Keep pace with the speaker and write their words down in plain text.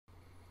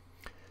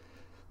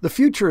The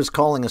Future is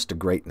Calling Us to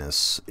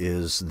Greatness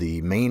is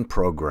the main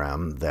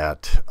program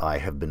that I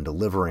have been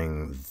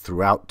delivering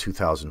throughout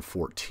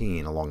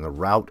 2014 along the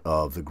route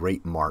of the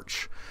Great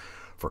March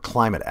for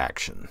Climate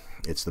Action.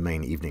 It's the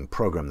main evening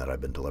program that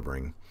I've been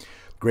delivering.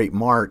 Great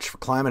March for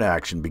Climate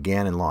Action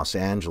began in Los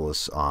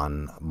Angeles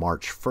on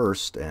March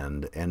 1st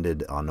and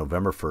ended on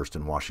November 1st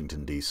in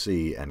Washington,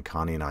 D.C., and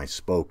Connie and I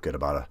spoke at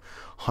about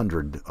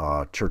 100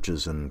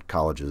 churches and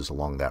colleges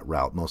along that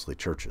route, mostly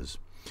churches.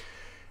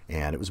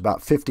 And it was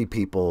about 50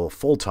 people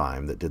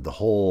full-time that did the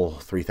whole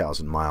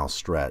 3,000-mile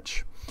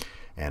stretch,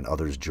 and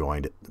others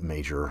joined at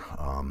major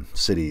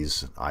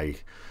cities. I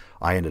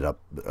ended up,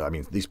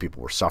 these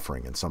people were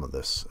suffering in some of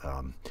this.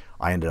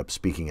 I ended up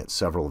speaking at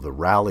several of the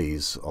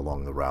rallies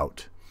along the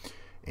route.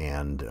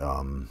 And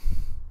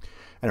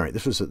anyway,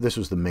 this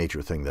was the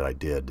major thing that I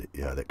did,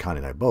 that Connie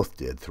and I both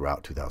did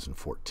throughout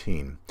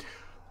 2014.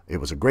 It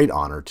was a great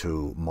honor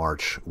to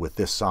march with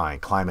this sign,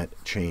 "Climate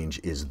Change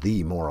is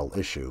the Moral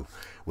Issue,"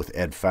 with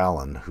Ed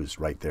Fallon, who's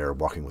right there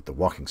walking with the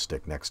walking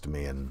stick next to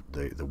me, and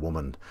the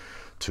woman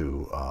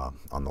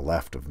on the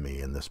left of me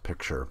in this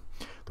picture,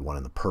 the one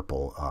in the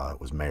purple,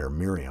 was Mayor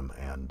Miriam,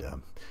 and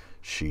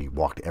she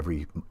walked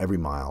every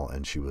mile,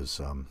 and she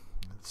was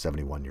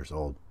 71 years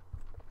old.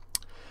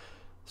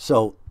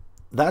 So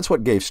that's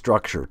what gave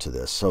structure to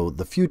this. So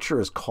the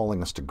future is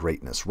calling us to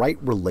greatness, right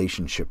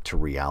relationship to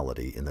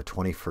reality in the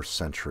 21st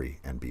century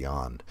and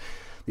beyond.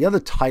 The other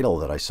title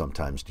that I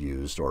sometimes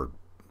used or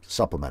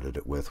supplemented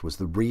it with was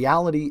 "The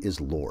Reality is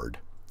Lord,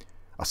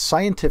 a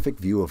scientific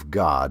view of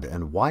God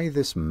and why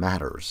this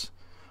matters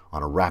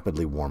on a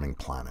rapidly warming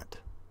planet."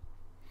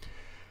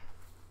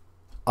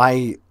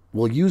 I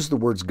will use the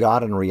words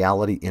God and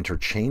reality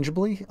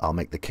interchangeably. I'll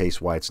make the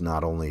case why it's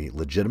not only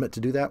legitimate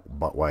to do that,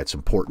 but why it's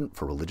important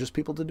for religious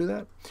people to do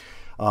that.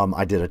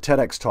 I did a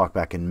TEDx talk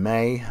back in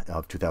May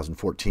of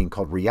 2014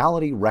 called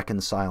 "Reality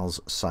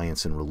Reconciles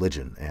Science and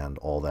Religion," and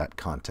all that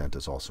content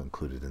is also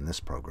included in this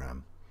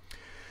program.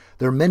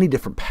 There are many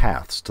different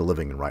paths to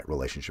living in right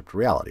relationship to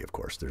reality, of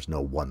course. There's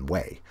no one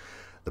way.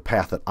 The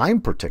path that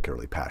I'm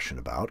particularly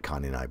passionate about,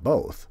 Connie and I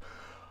both,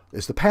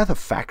 is the path of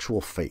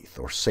factual faith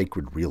or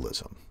sacred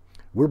realism.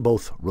 We're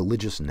both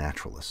religious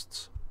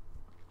naturalists.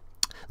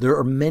 There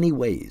are many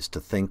ways to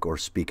think or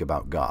speak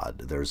about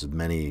God. There's as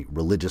many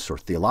religious or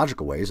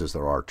theological ways as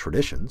there are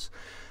traditions.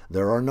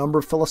 There are a number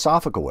of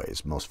philosophical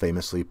ways. Most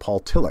famously, Paul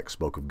Tillich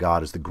spoke of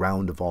God as the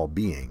ground of all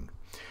being.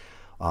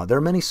 There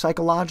are many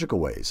psychological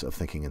ways of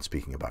thinking and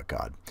speaking about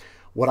God.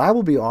 What I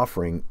will be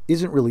offering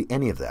isn't really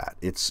any of that.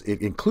 It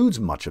includes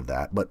much of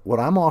that, but what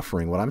I'm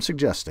offering, what I'm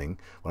suggesting,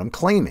 what I'm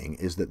claiming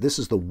is that this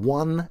is the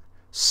one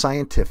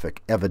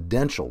scientific,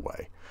 evidential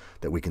way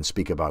that we can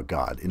speak about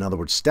God. In other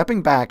words,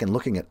 stepping back and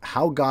looking at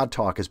how God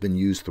talk has been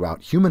used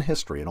throughout human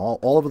history and all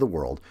over the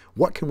world,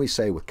 what can we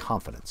say with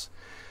confidence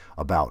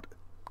about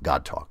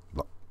God talk,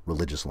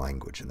 religious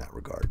language in that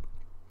regard?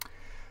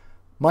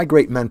 My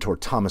great mentor,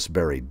 Thomas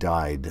Berry,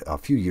 died a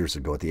few years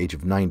ago at the age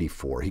of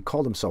 94. He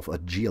called himself a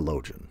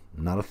geologian,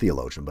 not a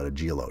theologian, but a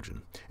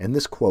geologian. And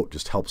this quote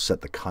just helps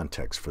set the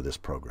context for this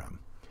program.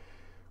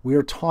 "We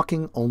are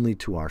talking only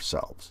to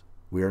ourselves.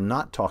 We are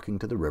not talking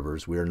to the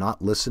rivers. We are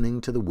not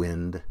listening to the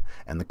wind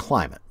and the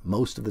climate.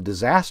 Most of the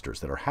disasters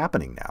that are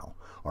happening now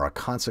are a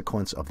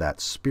consequence of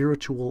that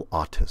spiritual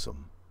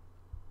autism."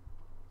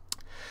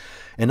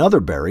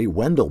 Another Berry,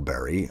 Wendell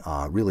Berry,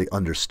 really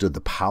understood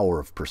the power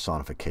of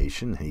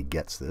personification. He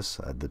gets this.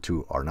 The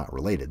two are not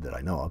related that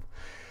I know of.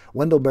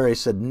 Wendell Berry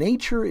said,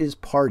 "Nature is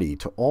party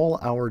to all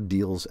our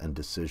deals and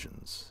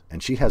decisions,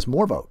 and she has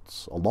more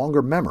votes, a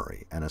longer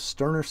memory, and a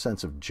sterner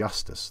sense of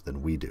justice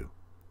than we do."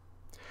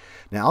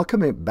 Now, I'll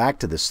come back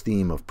to this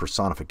theme of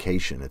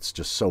personification. It's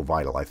just so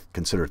vital. I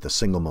consider it the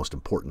single most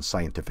important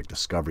scientific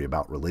discovery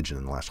about religion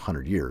in the last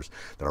 100 years,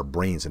 that our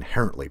brains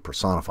inherently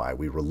personify.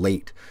 We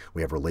relate.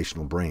 We have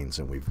relational brains,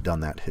 and we've done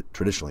that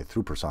traditionally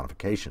through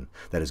personification.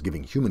 That is,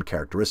 giving human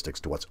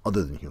characteristics to what's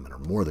other than human or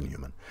more than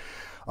human.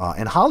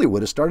 And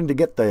Hollywood is starting to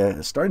get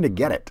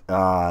it.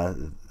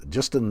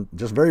 Just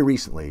very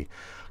recently,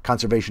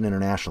 Conservation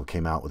International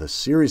came out with a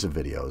series of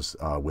videos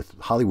with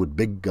Hollywood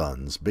big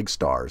guns, big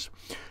stars,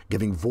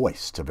 giving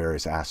voice to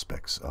various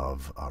aspects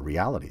of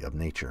reality, of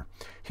nature.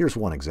 Here's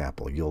one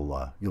example.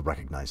 You'll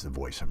recognize the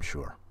voice, I'm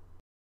sure.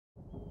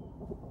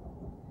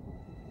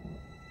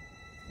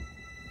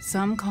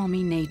 Some call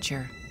me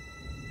nature.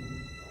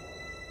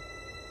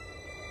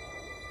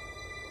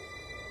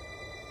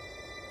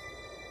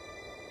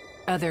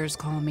 Others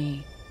call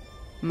me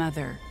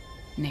Mother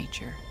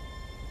Nature.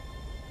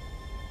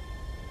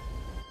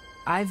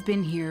 I've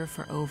been here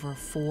for over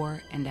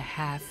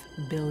 4.5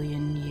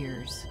 billion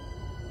years.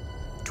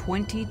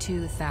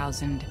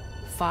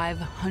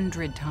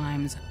 22,500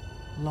 times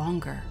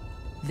longer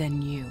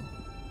than you.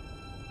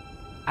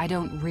 I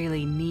don't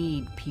really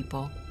need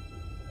people,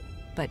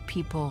 but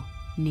people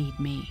need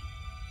me.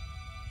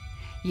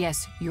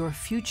 Yes, your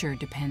future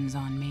depends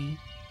on me.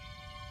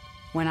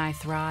 When I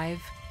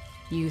thrive,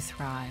 you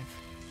thrive.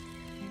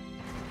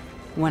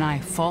 When I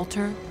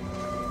falter,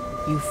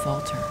 you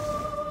falter.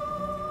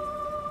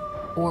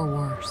 Or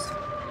worse.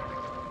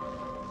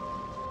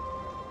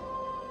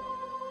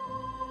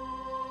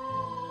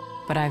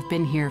 but I've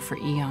been here for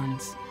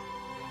eons.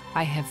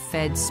 I have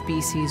fed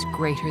species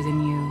greater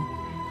than you,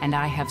 and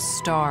I have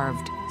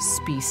starved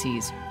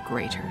species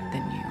greater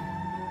than you.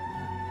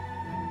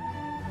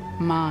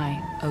 My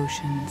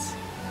oceans,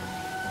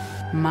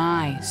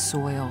 my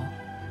soil,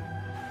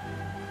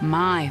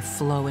 my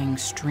flowing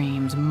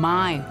streams,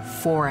 my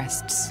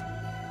forests,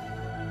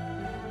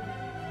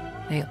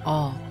 they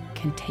all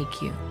can take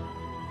you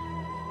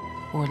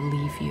or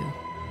leave you.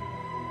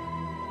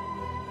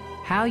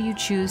 How you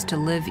choose to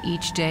live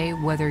each day,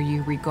 whether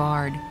you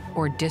regard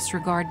or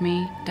disregard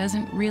me,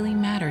 doesn't really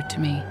matter to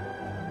me.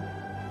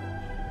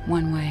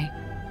 One way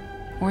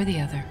or the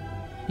other.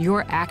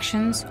 Your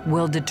actions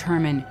will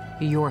determine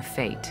your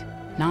fate,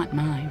 not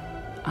mine.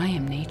 I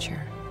am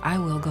nature. I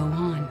will go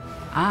on.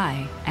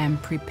 I am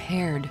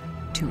prepared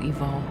to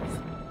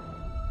evolve.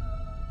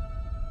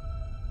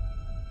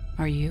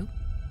 Are you?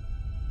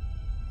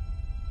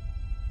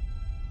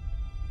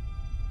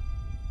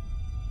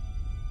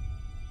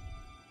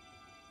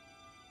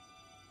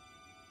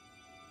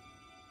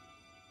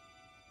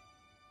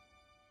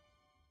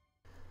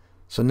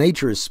 So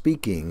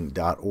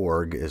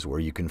natureisspeaking.org is where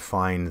you can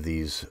find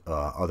these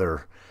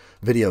other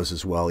videos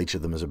as well. Each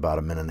of them is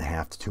about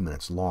 1.5 to 2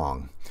 minutes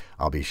long.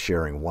 I'll be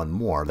sharing one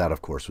more. That,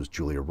 of course, was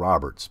Julia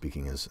Roberts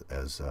speaking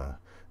as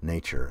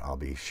nature. I'll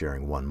be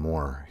sharing one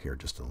more here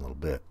just in a little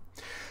bit.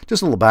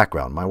 Just a little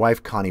background. My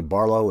wife, Connie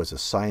Barlow, is a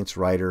science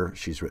writer.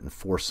 She's written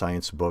 4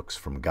 science books.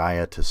 From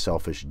Gaia to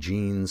Selfish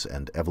Genes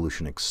and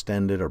Evolution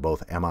Extended are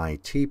both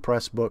MIT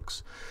Press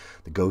books.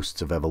 The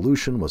Ghosts of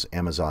Evolution was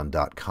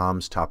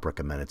Amazon.com's top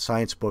recommended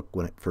science book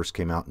when it first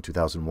came out in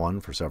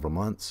 2001 for several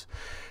months.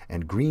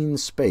 And Green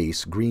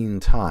Space, Green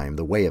Time,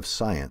 The Way of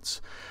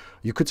Science.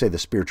 You could say the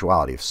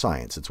spirituality of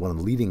science. It's one of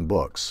the leading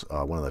books,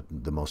 one of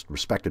the most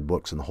respected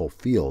books in the whole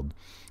field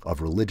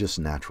of religious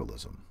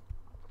naturalism.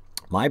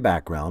 My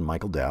background,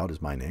 Michael Dowd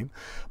is my name.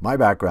 My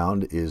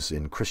background is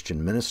in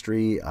Christian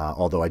ministry,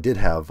 although I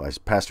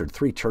pastored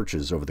 3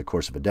 churches over the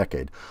course of a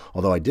decade.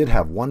 Although I did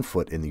have one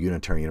foot in the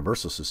Unitarian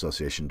Universalist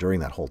Association during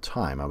that whole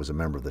time. I was a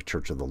member of the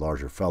Church of the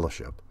Larger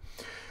Fellowship.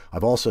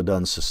 I've also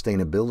done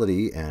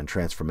sustainability and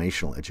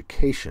transformational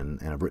education,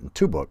 and I've written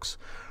 2 books,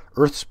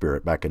 Earth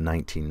Spirit back in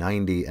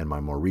 1990, and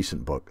my more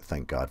recent book,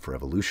 Thank God for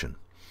Evolution.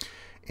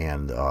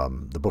 And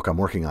the book I'm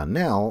working on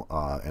now,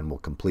 and will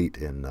complete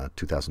in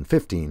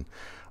 2015,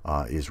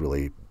 is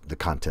really the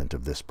content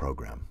of this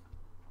program.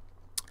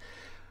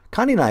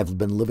 Connie and I have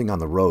been living on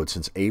the road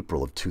since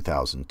April of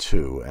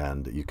 2002,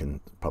 and you can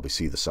probably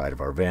see the side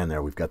of our van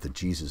there. We've got the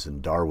Jesus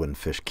and Darwin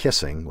fish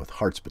kissing with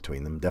hearts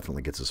between them.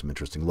 Definitely gets us some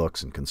interesting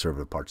looks in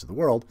conservative parts of the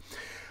world.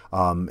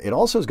 It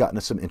also has gotten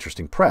us some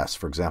interesting press.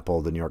 For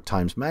example, the New York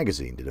Times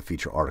Magazine did a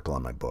feature article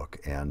on my book,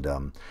 and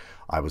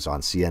I was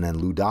on CNN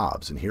Lou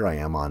Dobbs, and here I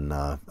am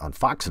on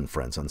Fox and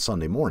Friends on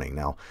Sunday morning.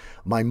 Now,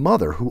 my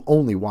mother, who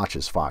only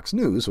watches Fox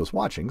News, was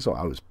watching, so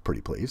I was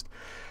pretty pleased.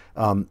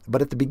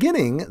 But at the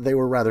beginning, they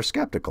were rather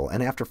skeptical,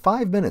 and after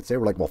 5 minutes, they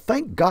were like, well,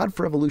 thank God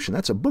for evolution.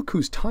 That's a book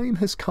whose time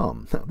has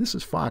come. Now, this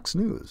is Fox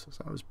News,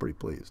 so I was pretty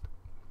pleased.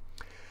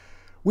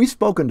 We've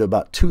spoken to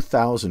about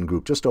 2,000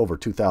 groups, just over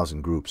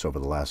 2,000 groups over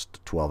the last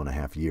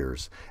 12.5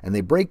 years, and they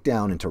break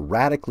down into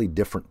radically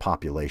different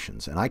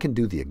populations. And I can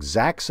do the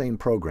exact same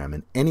program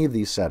in any of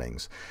these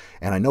settings.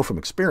 And I know from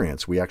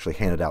experience, we actually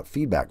handed out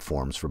feedback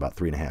forms for about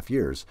 3.5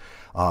 years,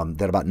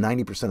 that about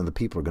 90% of the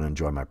people are going to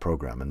enjoy my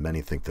program, and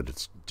many think that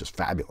it's just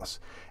fabulous.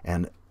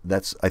 And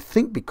that's, I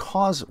think,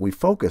 because we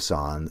focus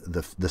on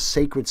the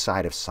sacred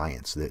side of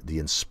science, the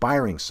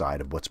inspiring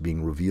side of what's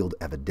being revealed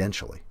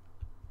evidentially.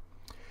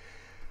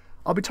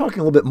 I'll be talking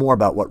a little bit more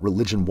about what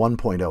Religion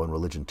 1.0 and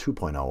Religion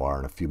 2.0 are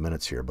in a few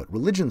minutes here, but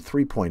Religion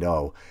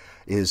 3.0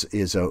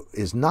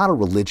 is not a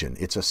religion.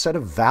 It's a set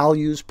of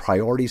values,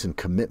 priorities, and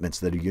commitments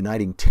that are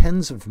uniting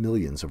tens of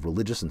millions of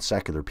religious and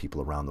secular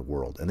people around the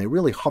world, and they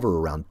really hover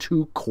around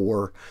 2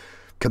 core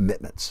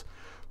commitments.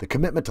 The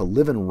commitment to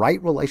live in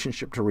right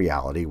relationship to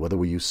reality, whether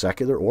we use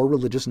secular or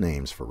religious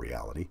names for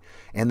reality,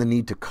 and the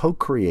need to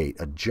co-create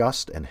a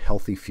just and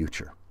healthy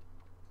future.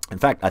 In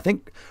fact, I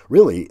think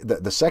really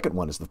the second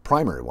one is the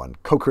primary one.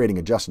 Co-creating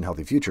a just and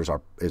healthy future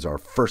is our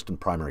first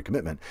and primary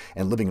commitment,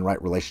 and living in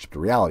right relationship to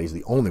reality is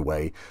the only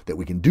way that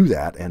we can do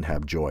that and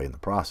have joy in the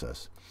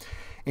process.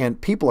 And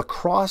people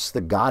across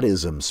the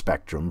Godism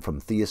spectrum, from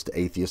theist to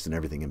atheist and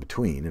everything in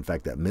between, in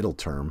fact, that middle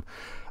term,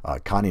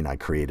 Connie and I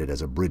created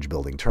as a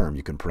bridge-building term.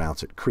 You can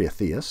pronounce it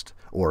creatheist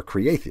or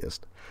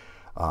creatheist.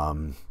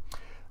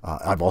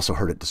 I've also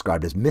heard it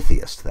described as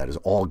mytheist. That is,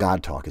 all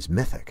God talk is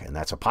mythic, and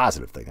that's a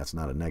positive thing. That's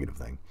not a negative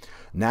thing.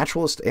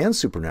 Naturalists and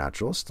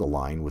supernaturalists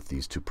align with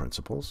these 2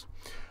 principles.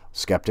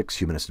 Skeptics,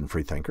 humanists, and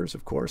freethinkers,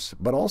 of course,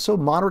 but also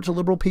moderate to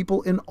liberal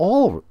people in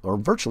all, or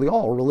virtually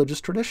all,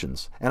 religious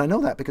traditions. And I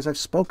know that because I've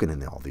spoken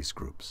in all these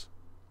groups.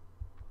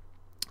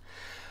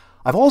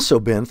 I've also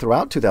been,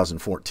 throughout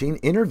 2014,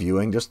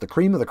 interviewing just the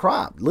cream of the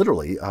crop.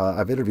 Literally,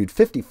 I've interviewed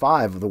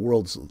 55 of the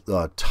world's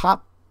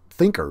top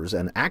thinkers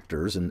and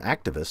actors and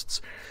activists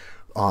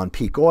on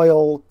peak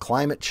oil,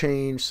 climate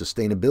change,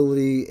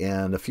 sustainability,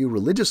 and a few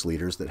religious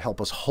leaders that help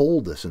us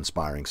hold this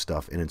inspiring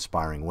stuff in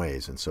inspiring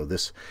ways. And so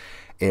this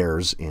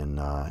airs in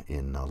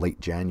late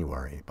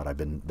January, but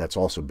that's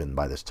also been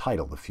by this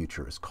title, The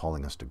Future is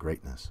Calling Us to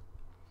Greatness.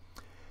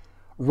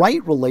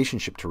 Right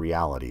relationship to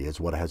reality is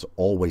what has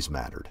always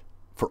mattered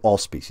for all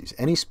species.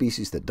 Any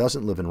species that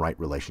doesn't live in right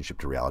relationship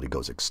to reality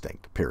goes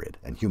extinct, period.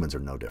 And humans are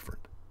no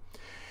different.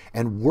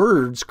 And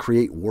words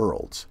create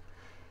worlds.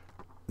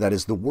 That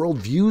is, the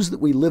worldviews that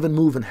we live and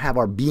move and have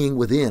our being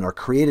within are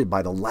created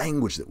by the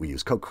language that we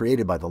use,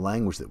 co-created by the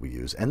language that we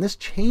use. And this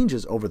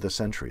changes over the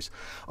centuries.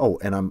 Oh,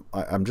 and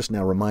I'm just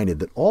now reminded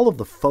that all of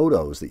the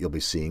photos that you'll be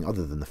seeing,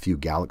 other than the few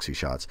galaxy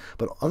shots,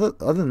 but other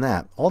than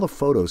that, all the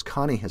photos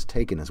Connie has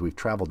taken as we've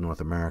traveled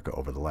North America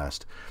over the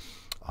last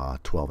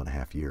 12 and a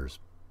half years.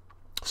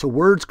 So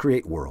words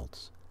create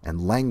worlds,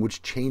 and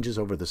language changes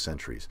over the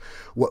centuries.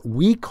 What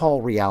we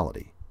call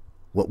reality,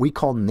 what we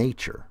call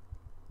nature,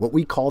 what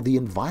we call the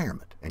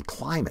environment and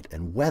climate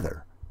and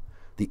weather,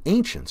 the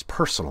ancients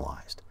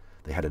personalized.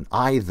 They had an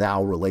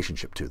I-thou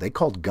relationship to. They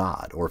called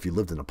God, or if you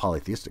lived in a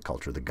polytheistic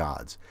culture, the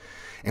gods.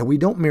 And we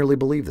don't merely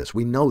believe this.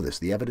 We know this.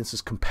 The evidence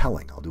is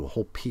compelling. I'll do a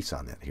whole piece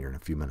on that here in a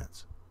few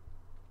minutes.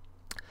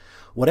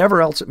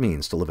 Whatever else it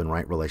means to live in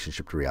right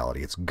relationship to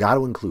reality, it's got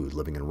to include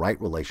living in right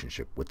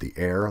relationship with the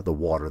air, the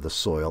water, the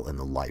soil, and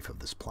the life of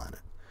this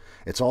planet.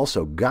 It's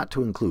also got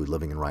to include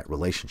living in right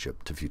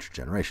relationship to future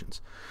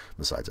generations.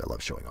 Besides, I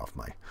love showing off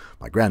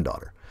my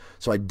granddaughter.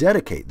 So I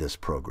dedicate this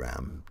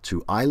program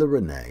to Isla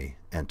Renee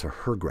and to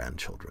her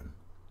grandchildren.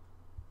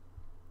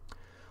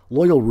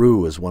 Loyal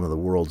Rue is one of the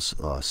world's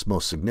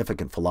most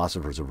significant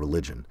philosophers of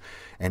religion,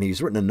 and he's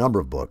written a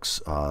number of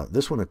books.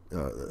 This one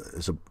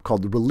is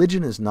called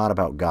Religion is Not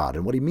About God,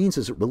 and what he means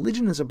is that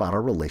religion is about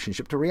our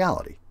relationship to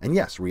reality. And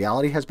yes,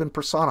 reality has been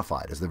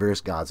personified as the various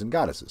gods and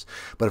goddesses,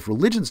 but if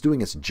religion's doing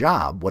its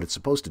job, what it's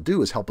supposed to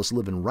do is help us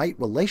live in right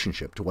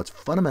relationship to what's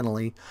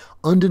fundamentally,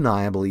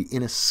 undeniably,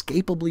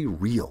 inescapably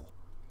real.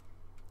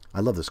 I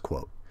love this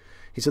quote.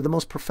 He said, the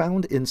most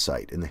profound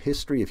insight in the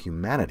history of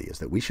humanity is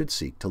that we should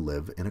seek to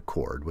live in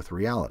accord with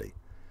reality.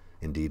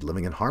 Indeed,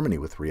 living in harmony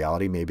with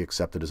reality may be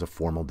accepted as a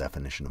formal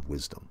definition of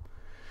wisdom.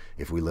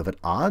 If we live at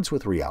odds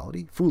with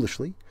reality,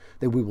 foolishly,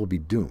 then we will be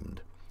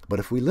doomed. But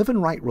if we live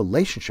in right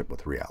relationship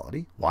with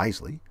reality,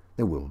 wisely,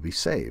 then we will be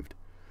saved.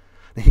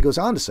 Now, he goes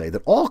on to say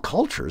that all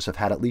cultures have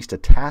had at least a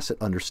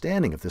tacit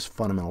understanding of this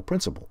fundamental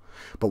principle.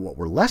 But what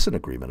we're less in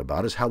agreement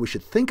about is how we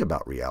should think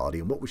about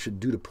reality and what we should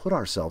do to put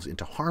ourselves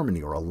into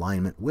harmony or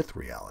alignment with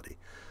reality.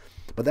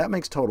 But that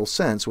makes total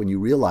sense when you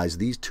realize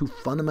these two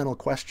fundamental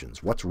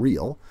questions, what's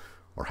real,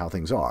 or how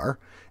things are,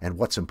 and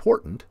what's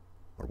important,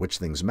 or which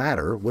things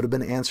matter, would have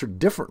been answered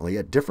differently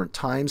at different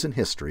times in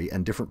history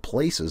and different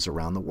places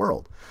around the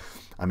world.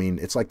 I mean,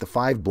 it's like the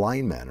 5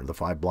 blind men or the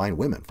 5 blind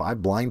women,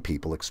 5 blind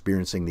people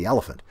experiencing the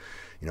elephant.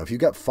 You know, if you've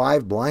got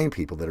 5 blind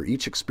people that are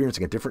each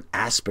experiencing a different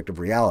aspect of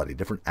reality,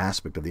 different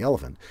aspect of the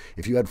elephant,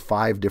 if you had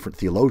 5 different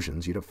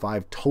theologians, you'd have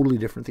 5 totally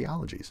different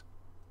theologies.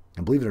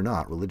 And believe it or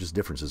not, religious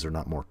differences are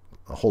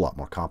a whole lot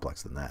more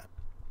complex than that.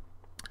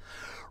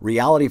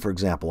 Reality, for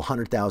example,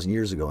 100,000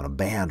 years ago in a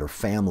band or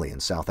family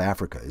in South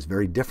Africa is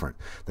very different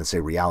than,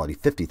 say, reality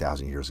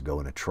 50,000 years ago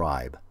in a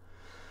tribe.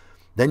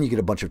 Then you get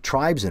a bunch of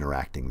tribes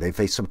interacting. They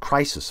face some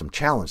crisis, some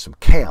challenge, some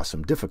chaos,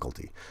 some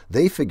difficulty.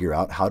 They figure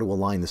out how to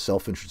align the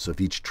self-interests of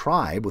each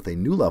tribe with a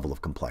new level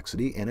of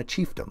complexity, and a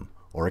chiefdom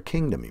or a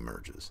kingdom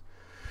emerges.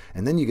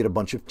 And then you get a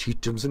bunch of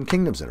chiefdoms and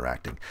kingdoms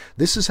interacting.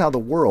 This is how the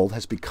world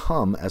has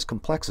become as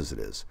complex as it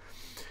is.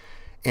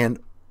 And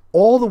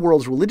all the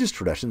world's religious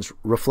traditions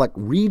reflect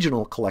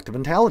regional collective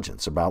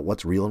intelligence about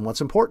what's real and what's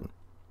important.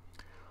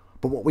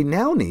 But what we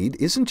now need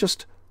isn't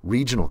just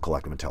regional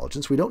collective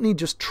intelligence. We don't need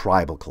just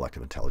tribal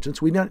collective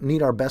intelligence. We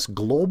need our best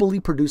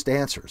globally produced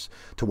answers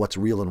to what's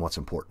real and what's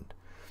important.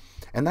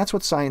 And that's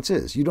what science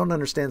is. You don't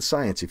understand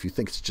science if you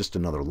think it's just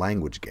another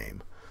language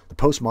game. The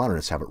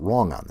postmodernists have it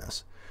wrong on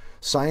this.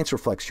 Science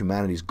reflects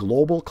humanity's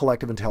global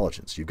collective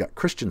intelligence. You've got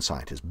Christian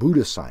scientists,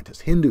 Buddhist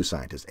scientists, Hindu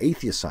scientists,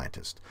 atheist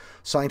scientists,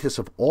 scientists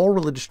of all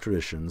religious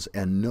traditions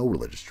and no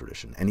religious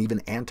tradition, and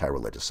even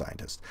anti-religious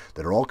scientists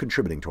that are all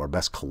contributing to our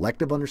best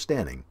collective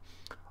understanding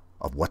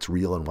of what's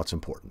real and what's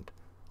important,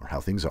 or how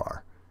things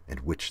are,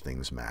 and which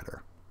things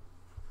matter.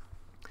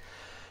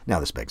 Now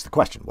this begs the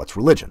question, what's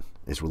religion?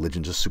 Is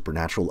religion just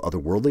supernatural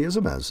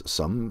otherworldlyism, as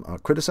some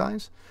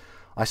criticize?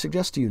 I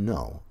suggest to you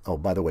no. Oh,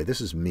 by the way,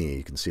 this is me.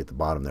 You can see at the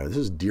bottom there. This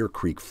is Deer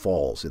Creek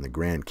Falls in the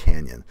Grand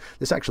Canyon.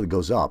 This actually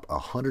goes up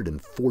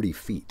 140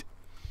 feet.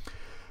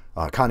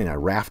 Connie and I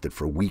rafted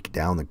for a week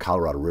down the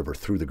Colorado River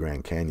through the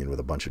Grand Canyon with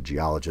a bunch of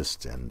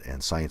geologists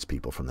and science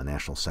people from the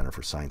National Center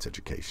for Science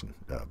Education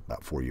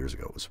about 4 years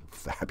ago. It was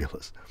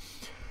fabulous.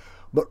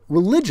 But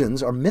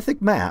religions are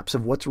mythic maps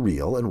of what's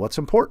real and what's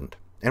important.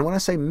 And when I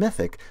say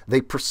mythic, they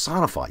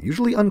personify,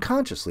 usually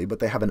unconsciously, but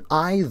they have an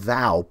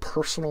I-thou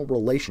personal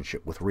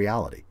relationship with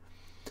reality.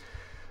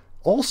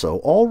 Also,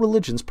 all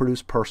religions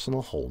produce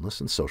personal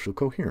wholeness and social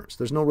coherence.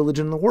 There's no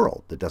religion in the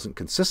world that doesn't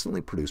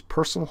consistently produce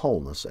personal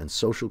wholeness and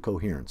social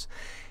coherence.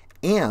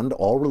 And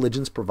all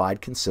religions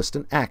provide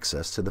consistent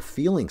access to the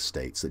feeling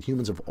states that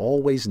humans have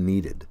always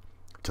needed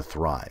to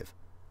thrive.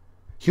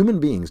 Human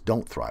beings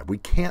don't thrive. We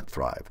can't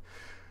thrive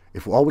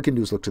if all we can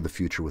do is look to the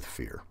future with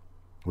fear.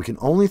 We can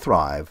only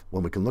thrive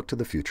when we can look to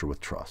the future with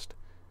trust,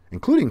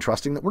 including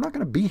trusting that we're not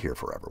going to be here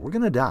forever. We're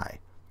going to die.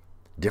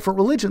 Different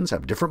religions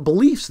have different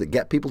beliefs that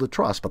get people to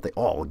trust, but they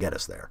all get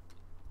us there.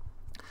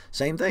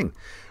 Same thing.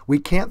 We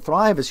can't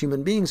thrive as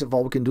human beings if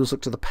all we can do is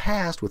look to the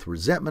past with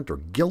resentment or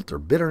guilt or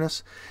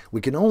bitterness. We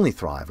can only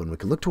thrive when we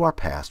can look to our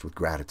past with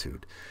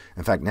gratitude.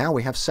 In fact, now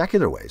we have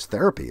secular ways.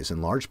 Therapy is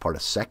in large part a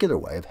secular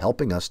way of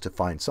helping us to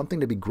find something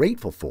to be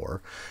grateful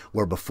for,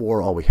 where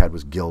before all we had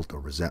was guilt or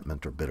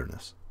resentment or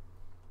bitterness.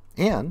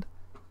 And,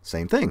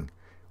 same thing.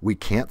 We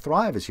can't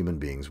thrive as human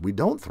beings. We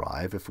don't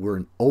thrive if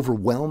we're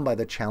overwhelmed by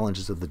the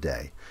challenges of the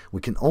day.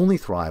 We can only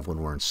thrive when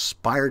we're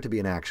inspired to be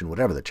in action,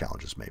 whatever the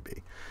challenges may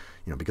be.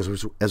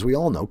 Because as we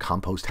all know,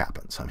 compost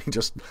happens. I mean,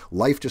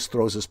 life just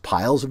throws us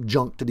piles of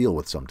junk to deal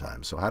with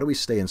sometimes. So how do we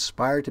stay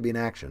inspired to be in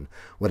action,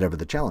 whatever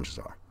the challenges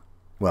are?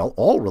 Well,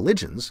 all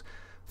religions,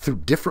 through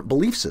different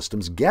belief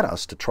systems, get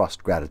us to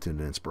trust, gratitude,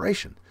 and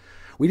inspiration.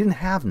 We didn't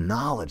have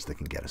knowledge that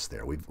can get us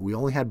there. We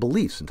only had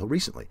beliefs until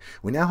recently.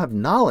 We now have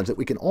knowledge that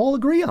we can all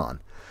agree on,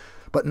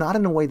 but not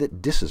in a way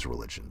that disses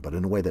religion, but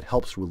in a way that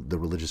helps the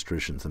religious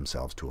traditions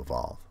themselves to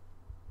evolve.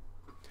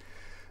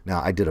 Now,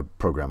 I did a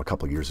program a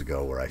couple of years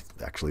ago where I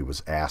actually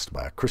was asked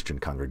by a Christian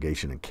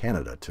congregation in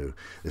Canada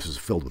this was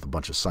filled with a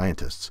bunch of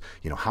scientists,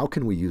 how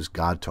can we use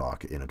God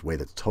talk in a way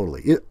that's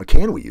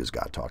can we use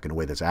God talk in a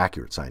way that's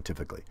accurate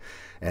scientifically?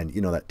 And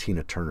that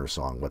Tina Turner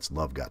song, What's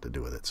Love Got to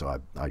Do with It? So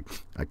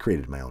I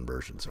created my own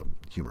version, so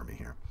humor me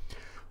here.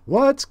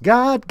 What's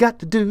God got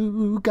to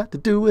do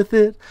with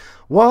it?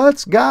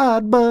 What's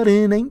God but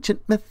an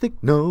ancient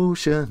mythic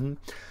notion?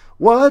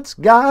 What's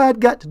God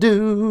got to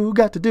do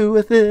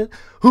with it?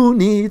 Who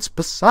needs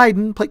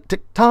Poseidon? Plate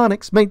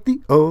tectonics made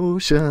the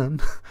ocean.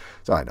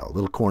 So I know, a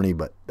little corny,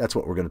 but that's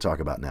what we're going to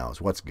talk about now,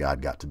 is what's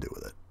God got to do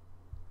with it.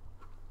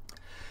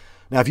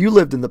 Now, if you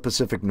lived in the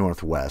Pacific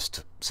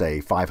Northwest,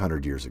 say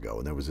 500 years ago,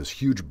 and there was this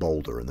huge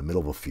boulder in the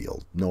middle of a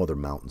field, no other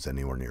mountains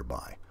anywhere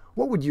nearby,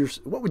 what would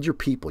your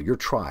people, your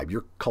tribe,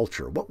 your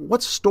culture,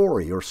 what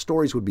story or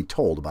stories would be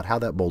told about how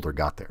that boulder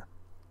got there?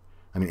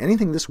 I mean,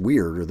 anything this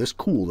weird or this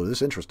cool or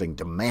this interesting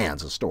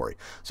demands a story.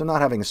 So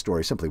not having a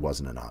story simply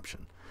wasn't an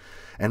option.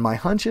 And my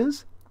hunch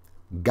is,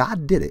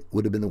 God did it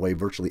would have been the way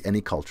virtually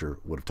any culture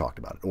would have talked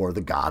about it, or the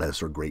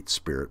goddess or great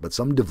spirit, but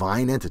some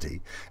divine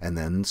entity, and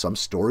then some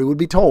story would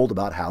be told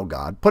about how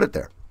God put it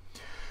there.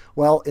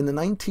 Well, in the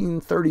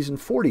 1930s and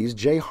 40s,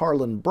 J.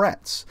 Harlan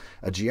Bretz,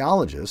 a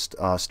geologist,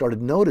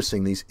 started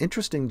noticing these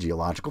interesting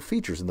geological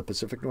features in the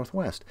Pacific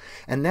Northwest.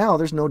 And now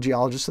there's no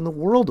geologist in the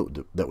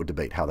world that would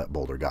debate how that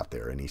boulder got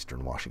there in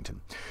eastern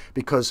Washington.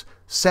 Because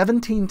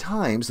 17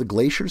 times the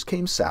glaciers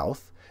came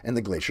south and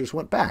the glaciers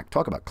went back.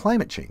 Talk about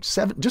climate change.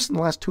 Just in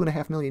the last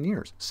 2.5 million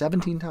years,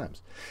 17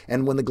 times.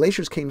 And when the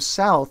glaciers came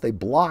south, they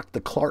blocked the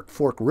Clark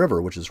Fork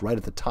River, which is right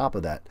at the top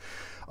of that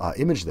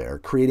image there,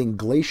 creating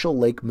glacial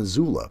Lake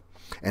Missoula.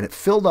 And it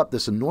filled up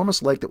this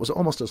enormous lake that was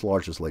almost as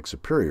large as Lake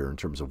Superior in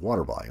terms of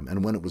water volume.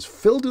 And when it was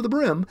filled to the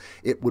brim,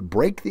 it would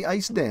break the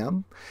ice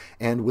dam,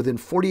 and within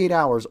 48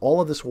 hours, all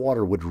of this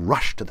water would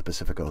rush to the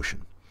Pacific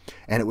Ocean.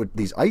 And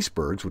these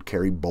icebergs would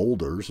carry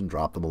boulders and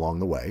drop them along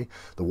the way.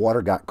 The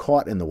water got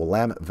caught in the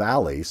Willamette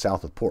Valley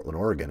south of Portland,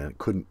 Oregon, and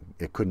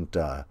it couldn't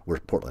where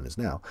Portland is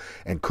now,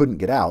 and couldn't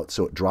get out,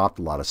 so it dropped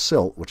a lot of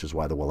silt, which is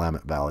why the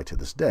Willamette Valley to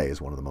this day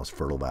is one of the most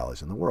fertile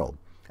valleys in the world.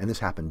 And this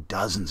happened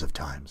dozens of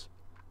times.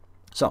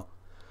 So,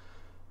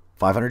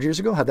 500 years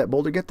ago, how'd that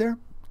boulder get there?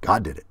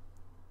 God did it.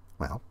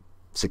 Well,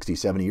 60,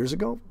 70 years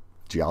ago,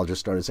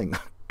 geologists started saying,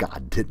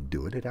 God didn't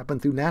do it. It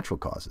happened through natural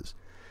causes.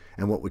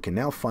 And what we can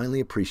now finally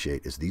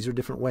appreciate is these are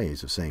different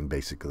ways of saying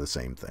basically the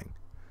same thing.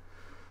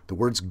 The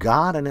words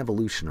God and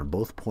evolution are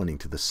both pointing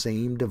to the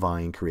same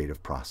divine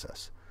creative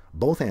process.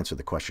 Both answer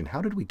the question,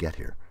 how did we get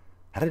here?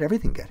 How did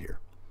everything get here?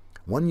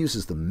 One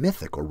uses the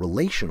mythic or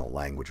relational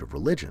language of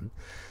religion.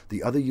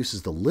 The other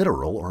uses the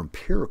literal or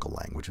empirical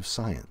language of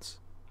science.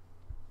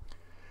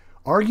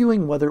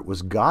 Arguing whether it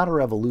was God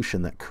or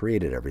evolution that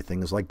created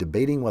everything is like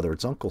debating whether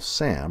it's Uncle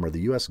Sam or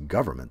the U.S.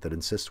 government that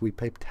insists we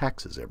pay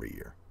taxes every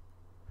year.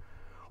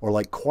 Or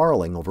like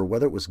quarreling over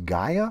whether it was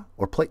Gaia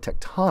or plate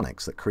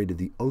tectonics that created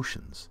the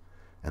oceans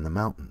and the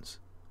mountains.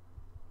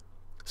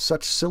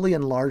 Such silly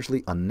and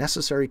largely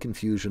unnecessary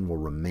confusion will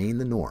remain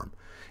the norm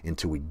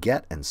until we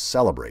get and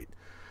celebrate,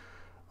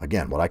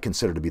 again, what I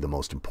consider to be the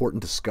most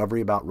important discovery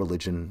about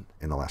religion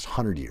in the last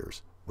 100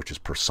 years, which is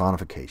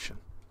personification.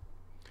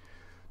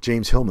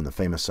 James Hillman, the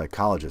famous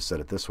psychologist, said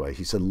it this way.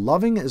 He said,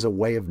 loving is a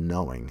way of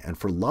knowing, and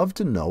for love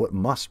to know, it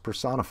must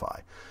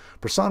personify.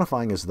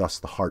 Personifying is thus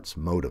the heart's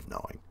mode of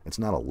knowing. It's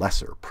not a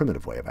lesser,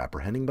 primitive way of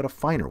apprehending, but a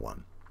finer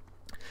one.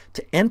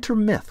 To enter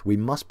myth, we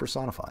must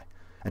personify,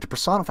 and to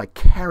personify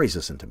carries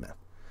us into myth.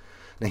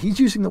 Now, he's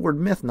using the word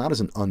myth not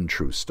as an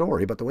untrue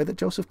story, but the way that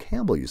Joseph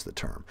Campbell used the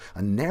term,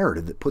 a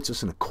narrative that puts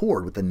us in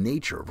accord with the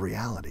nature of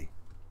reality.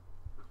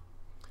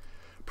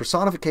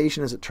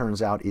 Personification, as it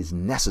turns out, is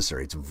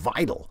necessary. It's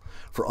vital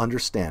for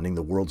understanding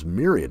the world's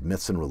myriad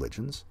myths and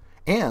religions,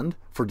 and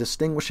for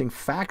distinguishing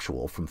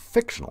factual from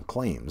fictional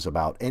claims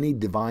about any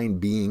divine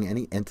being,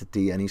 any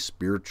entity, any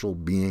spiritual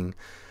being.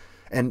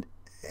 And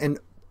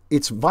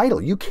it's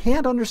vital. You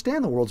can't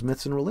understand the world's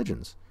myths and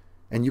religions,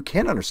 and you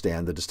can't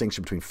understand the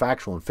distinction between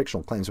factual and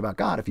fictional claims about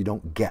God if you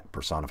don't get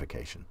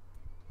personification.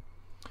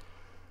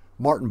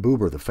 Martin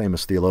Buber, the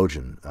famous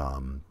theologian,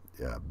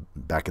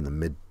 back in the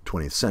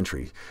mid-20th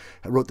century,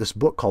 wrote this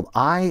book called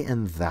I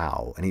and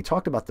Thou, and he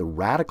talked about the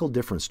radical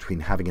difference between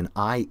having an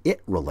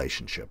I-it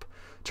relationship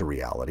to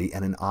reality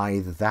and an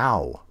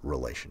I-thou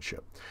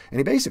relationship. And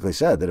he basically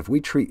said that if we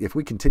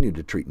continue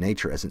to treat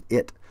nature as an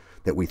it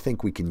that we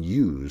think we can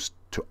use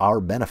to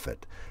our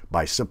benefit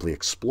by simply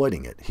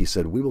exploiting it, he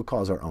said, we will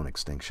cause our own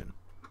extinction.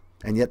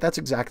 And yet that's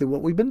exactly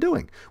what we've been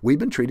doing. We've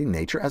been treating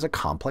nature as a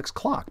complex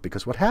clock,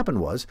 because what happened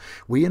was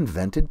we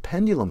invented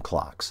pendulum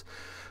clocks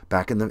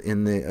back in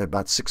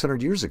about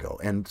 600 years ago.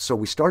 And so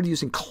we started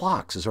using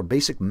clocks as our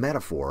basic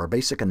metaphor, our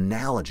basic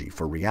analogy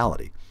for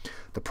reality.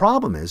 The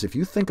problem is, if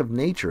you think of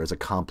nature as a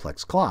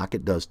complex clock,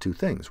 it does two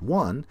things.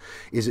 One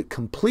is it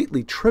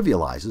completely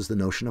trivializes the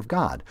notion of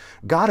God.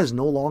 God is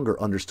no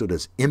longer understood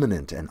as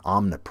immanent and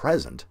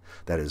omnipresent.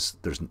 That is,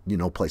 there's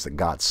no place that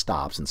God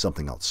stops and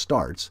something else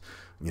starts.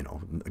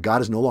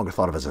 God is no longer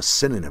thought of as a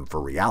synonym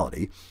for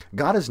reality.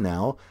 God is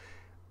now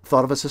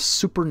thought of as a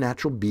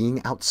supernatural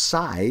being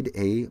outside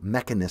a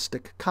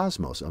mechanistic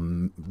cosmos, a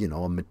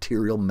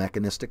material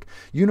mechanistic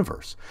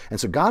universe. And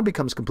so God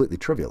becomes completely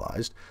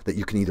trivialized, that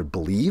you can either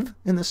believe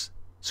in this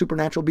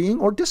supernatural being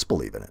or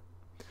disbelieve in it.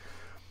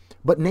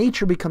 But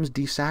nature becomes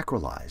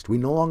desacralized. We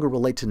no longer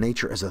relate to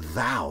nature as a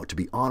thou, to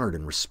be honored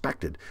and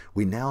respected.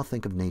 We now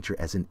think of nature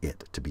as an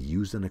it, to be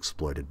used and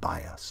exploited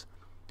by us.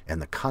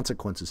 And the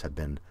consequences have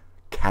been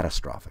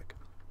catastrophic.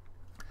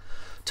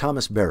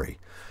 Thomas Berry,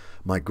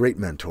 my great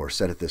mentor,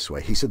 said it this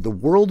way. He said, the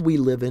world we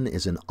live in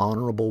is an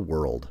honorable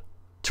world.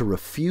 To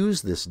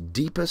refuse this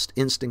deepest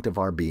instinct of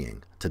our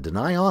being, to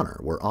deny honor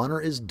where honor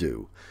is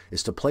due,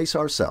 is to place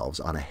ourselves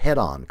on a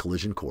head-on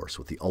collision course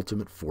with the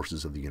ultimate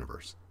forces of the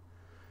universe.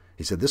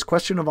 He said, this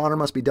question of honor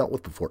must be dealt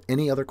with before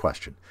any other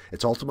question.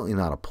 It's ultimately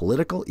not a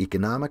political,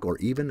 economic, or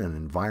even an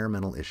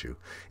environmental issue.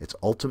 It's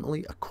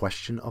ultimately a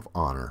question of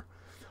honor.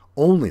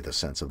 Only the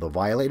sense of the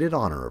violated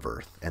honor of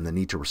Earth and the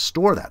need to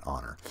restore that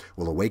honor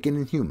will awaken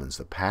in humans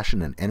the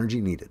passion and energy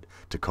needed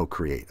to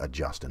co-create a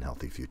just and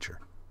healthy future.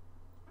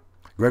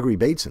 Gregory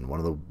Bateson, one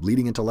of the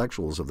leading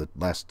intellectuals of the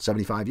last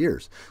 75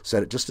 years,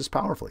 said it just as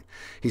powerfully.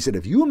 He said,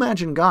 if you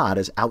imagine God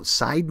as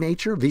outside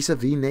nature,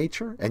 vis-a-vis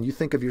nature, and you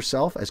think of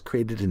yourself as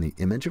created in the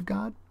image of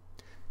God,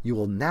 you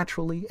will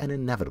naturally and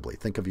inevitably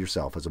think of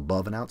yourself as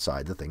above and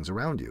outside the things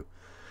around you.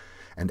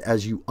 And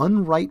as you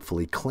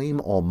unrightfully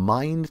claim all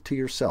mind to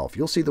yourself,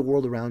 you'll see the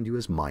world around you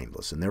as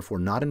mindless and therefore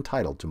not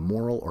entitled to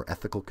moral or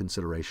ethical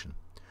consideration.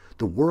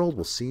 The world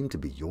will seem to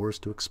be yours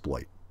to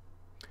exploit.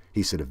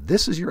 He said, if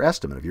this is your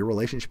estimate of your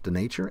relationship to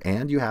nature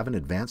and you have an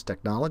advanced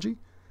technology,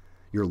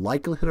 your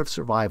likelihood of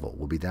survival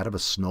will be that of a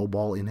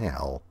snowball in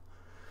hell.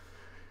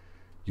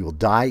 You will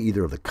die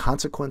either of the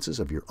consequences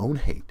of your own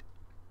hate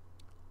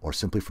or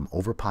simply from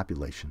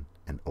overpopulation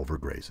and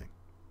overgrazing.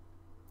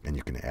 And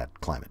you can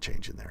add climate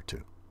change in there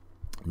too.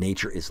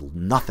 Nature is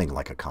nothing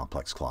like a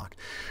complex clock.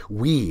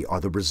 We are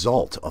the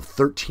result of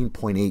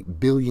 13.8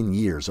 billion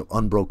years of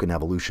unbroken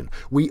evolution.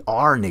 We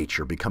are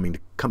nature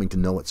coming to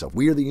know itself.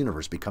 We are the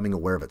universe becoming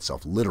aware of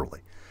itself,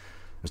 literally.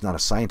 There's not a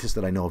scientist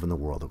that I know of in the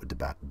world that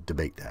would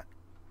debate that.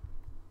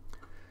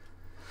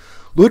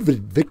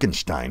 Ludwig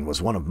Wittgenstein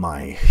was one of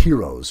my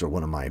heroes, or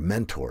one of my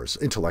mentors,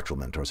 intellectual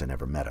mentors. I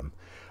never met him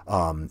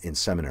in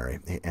seminary,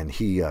 and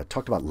he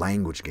talked about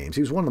language games.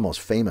 He was one of the most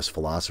famous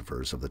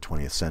philosophers of the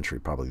 20th century,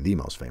 probably the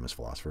most famous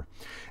philosopher,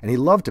 and he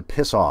loved to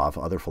piss off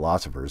other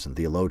philosophers and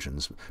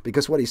theologians,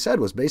 because what he said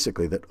was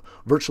basically that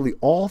virtually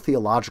all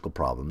theological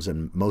problems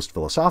and most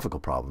philosophical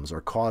problems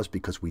are caused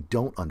because we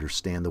don't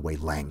understand the way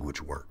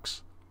language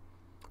works.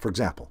 For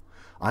example,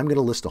 I'm going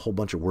to list a whole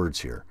bunch of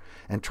words here,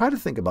 and try to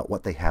think about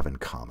what they have in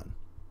common.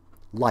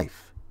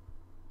 Life,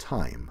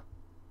 time,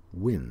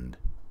 wind,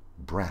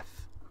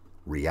 breath,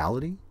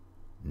 reality,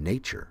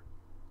 nature,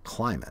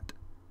 climate,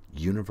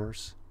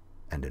 universe,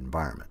 and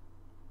environment.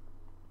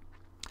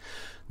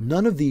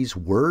 None of these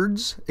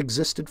words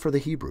existed for the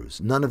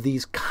Hebrews. None of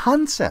these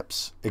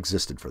concepts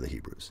existed for the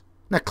Hebrews.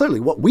 Now,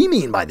 clearly, what we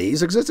mean by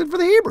these existed for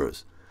the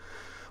Hebrews.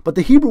 But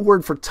the Hebrew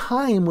word for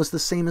time was the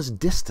same as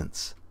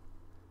distance.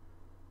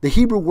 The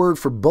Hebrew word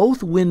for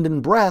both wind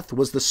and breath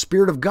was the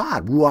Spirit of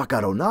God, Ruach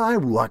Adonai,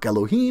 Ruach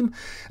Elohim.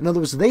 In other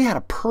words, they had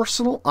a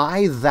personal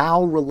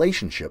I-thou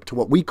relationship to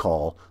what we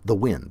call the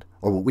wind,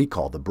 or what we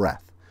call the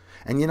breath.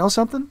 And you know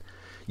something?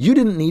 You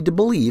didn't need to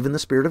believe in the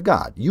Spirit of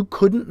God. You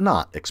couldn't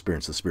not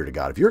experience the Spirit of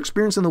God. If you're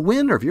experiencing the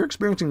wind, or if you're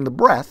experiencing the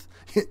breath,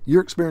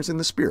 you're experiencing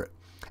the Spirit.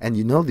 And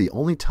you know the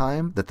only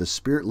time that the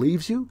Spirit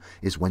leaves you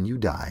is when you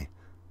die.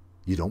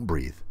 You don't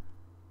breathe.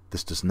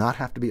 This does not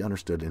have to be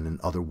understood in an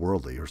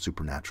otherworldly or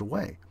supernatural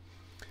way.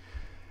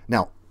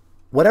 Now,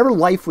 whatever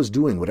life was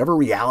doing, whatever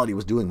reality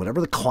was doing,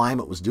 whatever the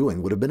climate was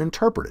doing would have been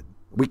interpreted.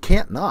 We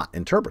can't not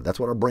interpret. That's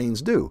what our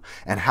brains do.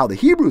 And how the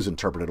Hebrews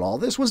interpreted all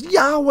this was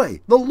Yahweh,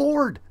 the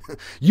Lord.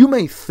 You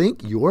may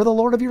think you're the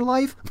Lord of your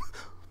life.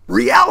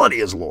 Reality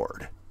is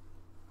Lord.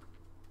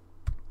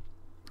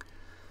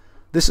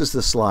 This is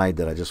the slide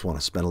that I just want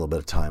to spend a little bit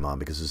of time on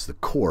because it's the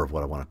core of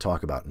what I want to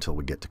talk about until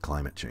we get to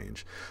climate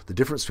change. The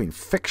difference between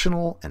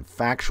fictional and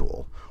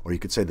factual, or you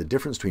could say the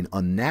difference between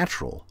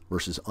unnatural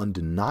versus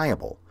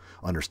undeniable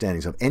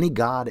understandings of any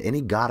god,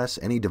 any goddess,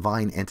 any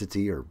divine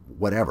entity, or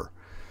whatever.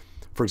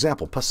 For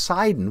example,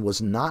 Poseidon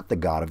was not the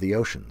god of the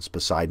oceans.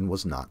 Poseidon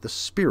was not the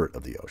spirit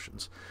of the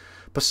oceans.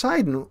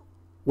 Poseidon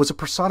was a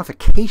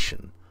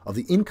personification of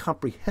the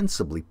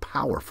incomprehensibly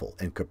powerful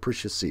and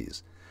capricious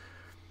seas.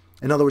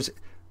 In other words,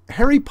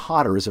 Harry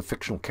Potter is a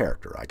fictional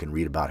character. I can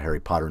read about Harry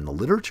Potter in the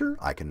literature.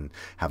 I can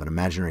have an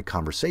imaginary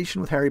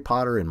conversation with Harry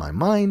Potter in my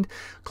mind,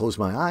 close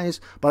my eyes,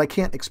 but I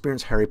can't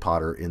experience Harry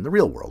Potter in the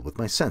real world with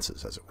my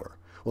senses, as it were.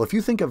 Well, if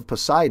you think of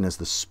Poseidon as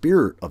the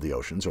spirit of the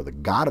oceans or the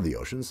god of the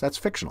oceans, that's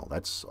fictional.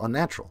 That's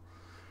unnatural.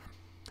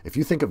 If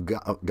you think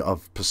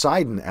of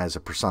Poseidon as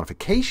a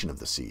personification of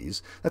the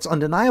seas, that's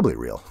undeniably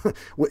real.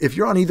 If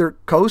you're on either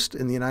coast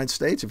in the United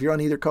States, if you're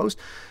on either coast,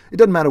 it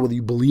doesn't matter whether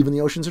you believe in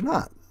the oceans or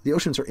not. The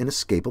oceans are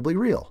inescapably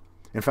real.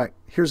 In fact,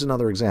 here's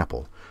another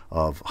example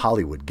of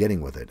Hollywood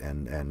getting with it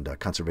and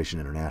Conservation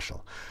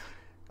International.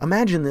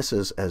 Imagine this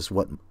as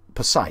what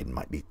Poseidon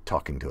might be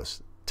talking to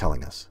us,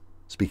 telling us,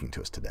 speaking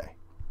to us today.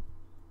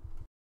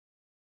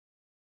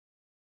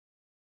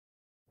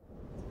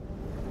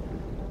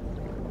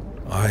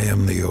 I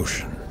am the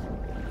ocean.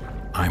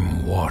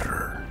 I'm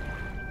water.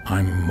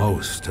 I'm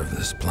most of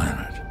this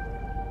planet.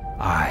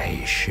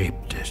 I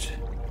shaped it.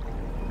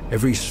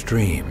 Every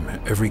stream,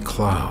 every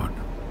cloud,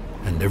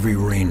 and every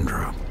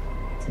raindrop,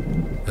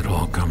 it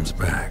all comes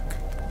back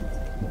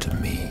to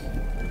me.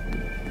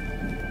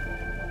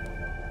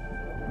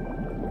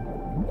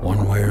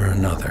 One way or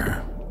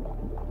another,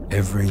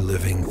 every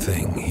living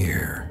thing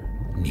here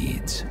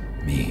needs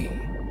me.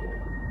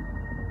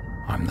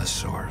 I'm the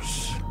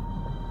source.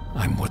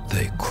 I'm what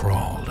they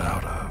crawled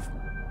out of.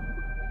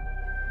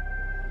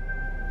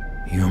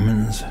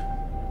 Humans,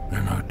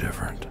 they're no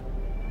different.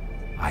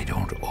 I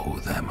don't owe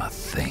them a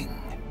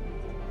thing.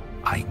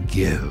 I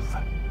give,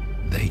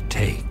 they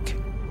take,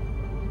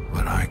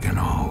 but I can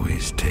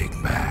always take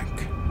back.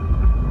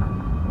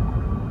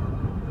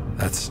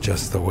 That's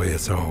just the way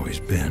it's always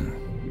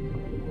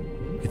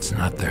been. It's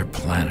not their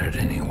planet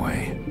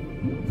anyway.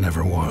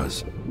 Never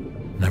was,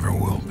 never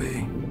will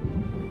be.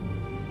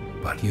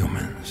 But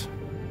humans,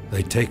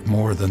 they take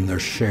more than their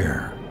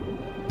share.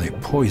 They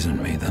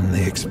poison me, then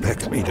they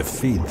expect me to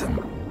feed them.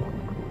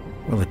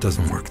 Well, it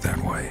doesn't work that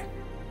way.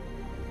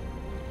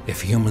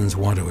 If humans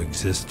want to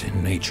exist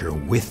in nature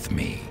with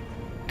me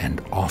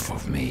and off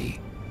of me,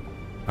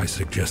 I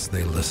suggest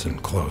they listen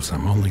close.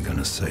 I'm only going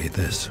to say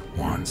this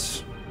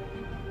once.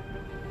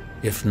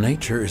 If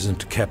nature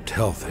isn't kept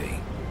healthy,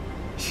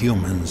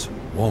 humans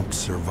won't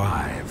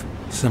survive.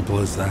 Simple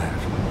as that.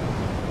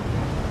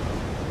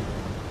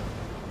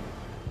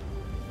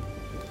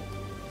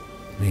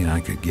 I mean,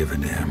 I could give a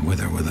damn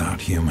with or without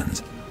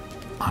humans.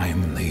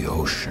 I'm the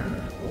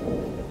ocean.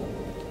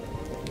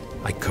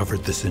 I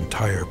covered this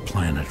entire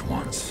planet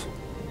once,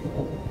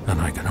 and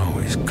I can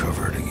always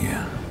cover it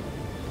again.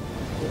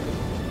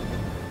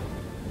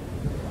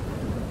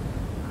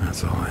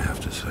 That's all I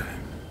have to say.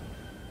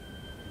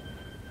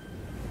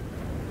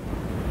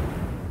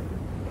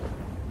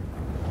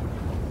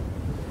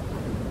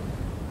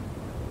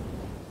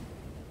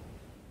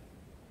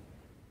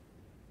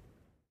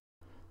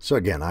 So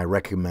again, I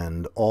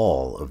recommend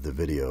all of the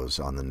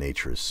videos on the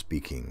Nature is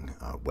Speaking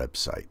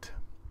website.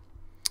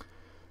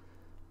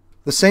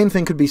 The same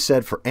thing could be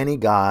said for any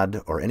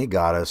god or any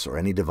goddess or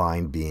any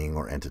divine being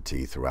or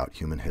entity throughout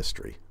human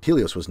history.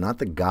 Helios was not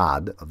the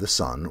god of the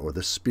sun or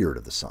the spirit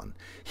of the sun.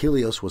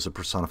 Helios was a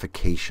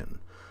personification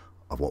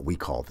of what we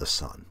call the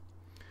sun.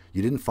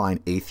 You didn't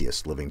find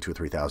atheists living 2,000 or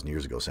 3,000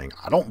 years ago saying,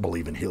 I don't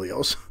believe in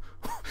Helios.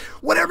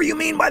 Whatever you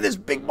mean by this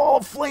big ball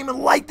of flame and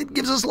light that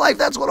gives us life,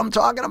 that's what I'm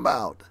talking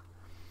about.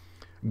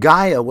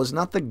 Gaia was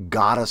not the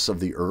goddess of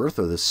the earth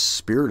or the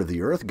spirit of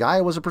the earth.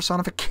 Gaia was a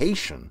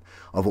personification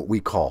of what we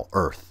call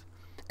earth.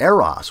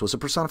 Eros was a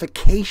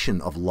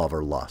personification of love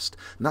or lust,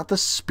 not the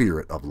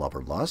spirit of love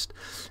or lust.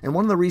 And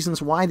one of the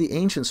reasons why the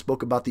ancients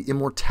spoke about the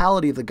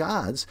immortality of the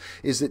gods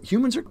is that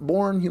humans are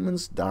born,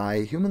 humans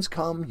die, humans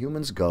come,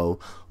 humans go.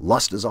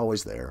 Lust is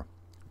always there.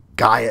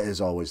 Gaia is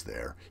always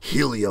there.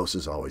 Helios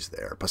is always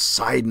there.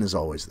 Poseidon is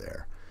always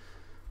there.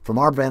 From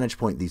our vantage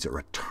point, these are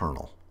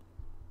eternal.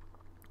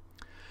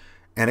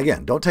 And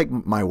again, don't take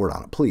my word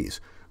on it,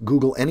 please.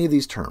 Google any of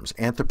these terms: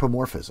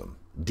 anthropomorphism,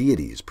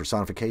 deities,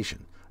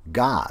 personification,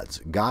 gods,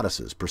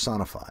 goddesses,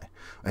 personify.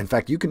 In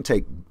fact, you can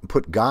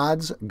put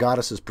gods,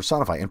 goddesses,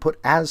 personify, and put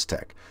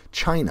Aztec,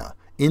 China,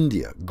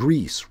 India,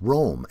 Greece,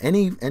 Rome,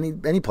 any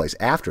place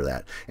after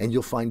that, and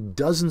you'll find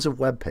dozens of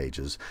web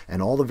pages and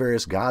all the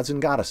various gods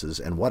and goddesses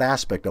and what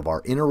aspect of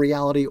our inner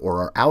reality or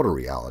our outer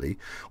reality,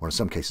 or in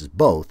some cases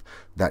both,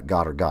 that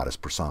god or goddess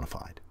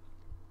personified.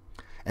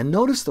 And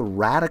notice the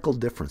radical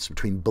difference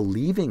between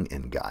believing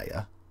in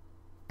Gaia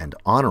and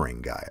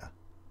honoring Gaia,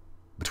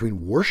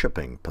 between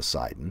worshiping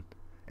Poseidon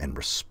and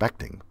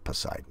respecting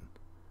Poseidon.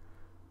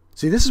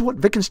 See, this is what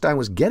Wittgenstein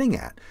was getting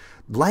at.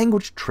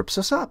 Language trips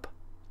us up.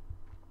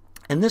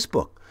 And this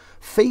book,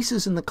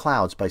 Faces in the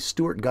Clouds by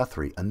Stuart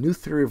Guthrie, A New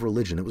Theory of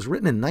Religion, it was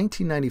written in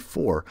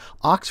 1994,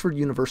 Oxford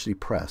University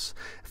Press.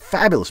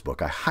 Fabulous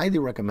book. I highly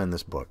recommend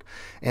this book.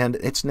 And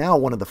it's now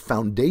one of the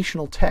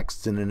foundational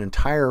texts in an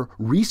entire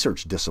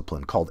research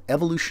discipline called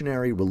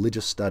evolutionary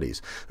religious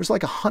studies. There's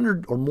like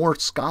 100 or more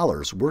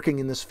scholars working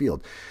in this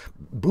field.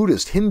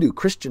 Buddhist, Hindu,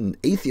 Christian,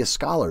 atheist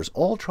scholars,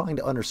 all trying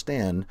to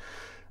understand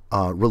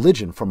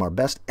religion from our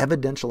best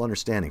evidential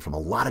understanding from a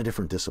lot of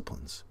different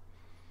disciplines.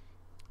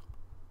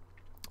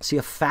 See,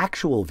 a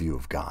factual view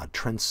of God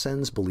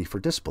transcends belief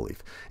or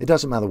disbelief. It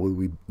doesn't matter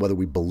whether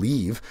we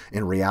believe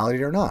in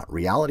reality or not.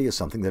 Reality is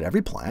something that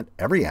every plant,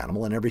 every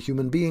animal, and every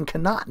human being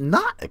cannot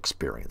not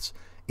experience,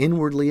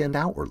 inwardly and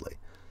outwardly.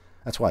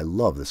 That's why I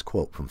love this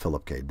quote from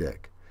Philip K.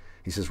 Dick.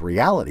 He says,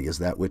 reality is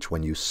that which,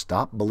 when you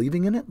stop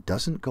believing in it,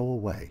 doesn't go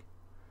away.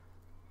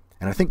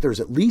 And I think there's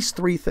at least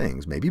three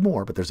things, maybe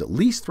more, but there's at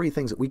least three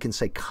things that we can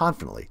say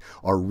confidently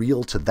are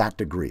real to that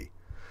degree.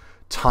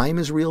 Time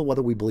is real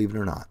whether we believe it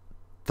or not.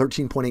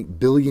 13.8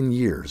 billion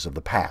years of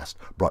the past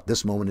brought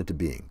this moment into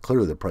being.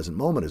 Clearly, the present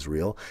moment is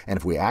real, and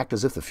if we act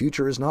as if the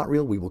future is not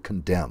real, we will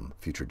condemn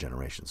future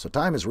generations. So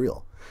time is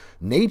real.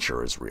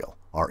 Nature is real.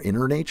 Our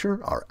inner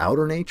nature, our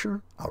outer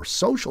nature, our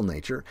social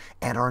nature,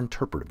 and our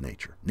interpretive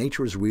nature.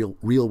 Nature is real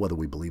whether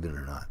we believe it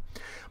or not.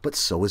 But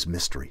so is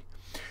mystery.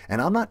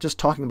 And I'm not just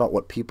talking about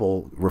what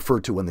people refer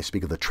to when they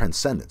speak of the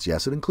transcendence.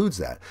 Yes, it includes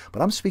that.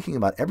 But I'm speaking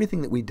about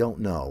everything that we don't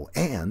know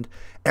and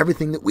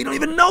everything that we don't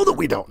even know that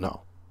we don't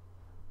know.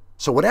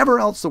 So whatever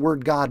else the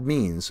word God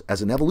means,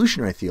 as an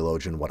evolutionary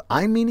theologian, what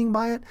I'm meaning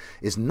by it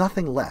is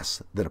nothing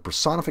less than a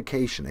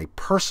personification, a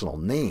personal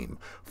name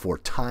for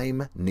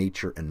time,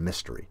 nature, and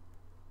mystery.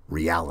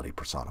 Reality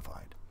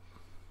personified.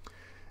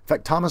 In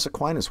fact, Thomas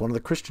Aquinas, one of the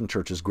Christian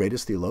church's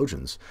greatest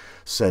theologians,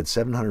 said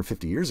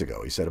 750 years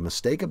ago, he said, a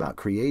mistake about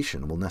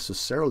creation will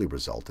necessarily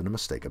result in a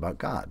mistake about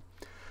God.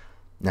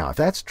 Now, if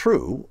that's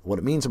true, what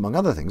it means, among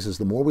other things, is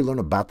the more we learn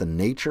about the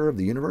nature of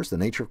the universe, the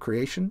nature of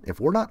creation, if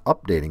we're not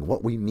updating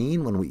what we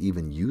mean when we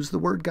even use the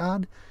word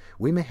God,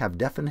 we may have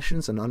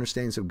definitions and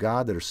understandings of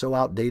God that are so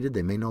outdated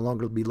they may no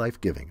longer be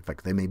life-giving. In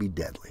fact, they may be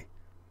deadly.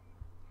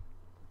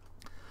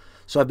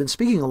 So I've been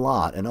speaking a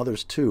lot, and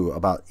others too,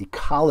 about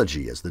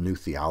ecology as the new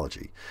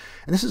theology.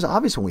 And this is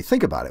obvious when we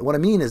think about it. What I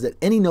mean is that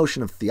any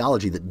notion of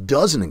theology that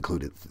doesn't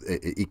include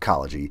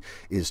ecology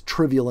is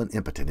trivial and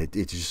impotent.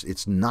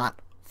 It's not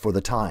for the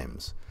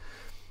times.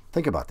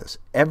 Think about this.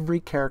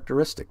 Every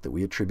characteristic that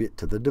we attribute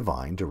to the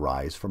divine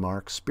derives from our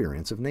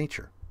experience of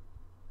nature.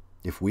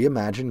 If we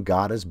imagine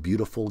God as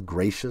beautiful,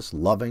 gracious,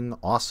 loving,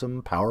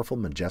 awesome, powerful,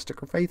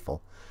 majestic, or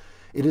faithful,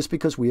 it is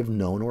because we have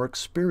known or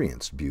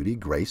experienced beauty,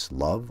 grace,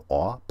 love,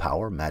 awe,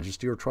 power,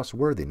 majesty, or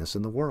trustworthiness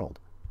in the world.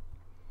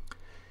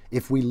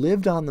 If we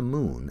lived on the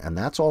moon, and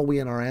that's all we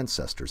and our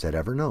ancestors had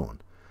ever known,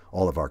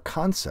 all of our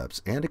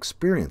concepts and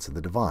experience of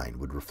the divine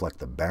would reflect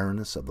the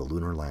barrenness of the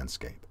lunar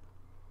landscape.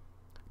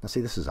 Now,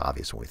 see, this is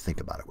obvious when we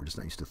think about it. We're just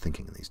not used to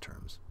thinking in these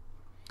terms.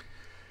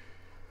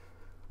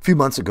 A few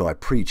months ago, I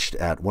preached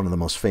at one of the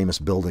most famous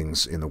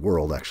buildings in the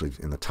world, actually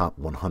in the top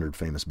 100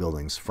 famous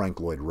buildings,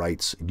 Frank Lloyd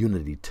Wright's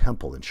Unity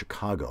Temple in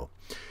Chicago,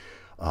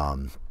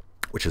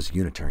 which is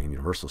Unitarian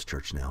Universalist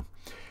Church now.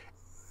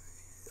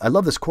 I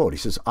love this quote. He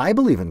says, I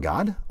believe in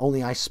God,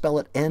 only I spell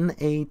it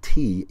N-A-T-U-R-E.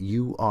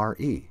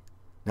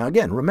 Now,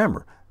 again,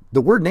 remember, the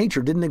word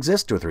nature didn't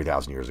exist 2,000 or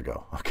 3,000 years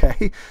ago,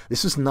 okay?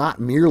 This is not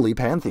merely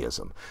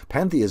pantheism.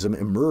 Pantheism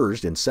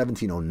emerged in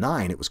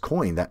 1709. It was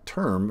coined, that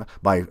term,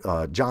 by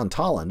John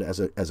Tolland as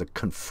a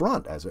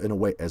confront, as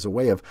a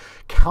way of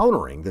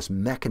countering this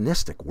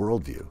mechanistic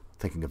worldview,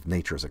 thinking of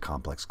nature as a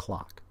complex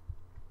clock.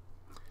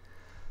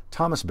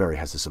 Thomas Berry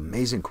has this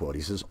amazing quote.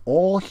 He says,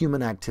 all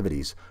human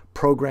activities,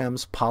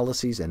 programs,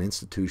 policies, and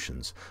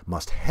institutions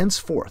must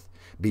henceforth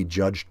be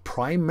judged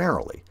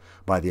primarily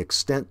by the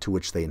extent to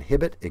which they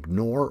inhibit,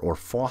 ignore, or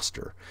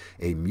foster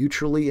a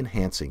mutually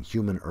enhancing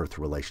human-earth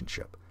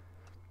relationship.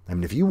 I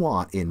mean, if you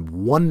want,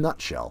 in one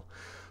nutshell,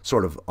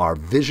 sort of our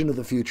vision of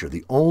the future,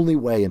 the only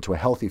way into a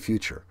healthy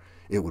future,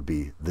 it would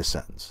be this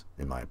sentence,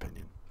 in my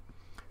opinion.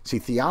 See,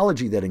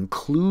 theology that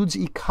includes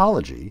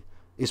ecology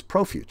is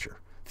pro-future.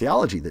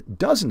 Theology that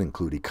doesn't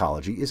include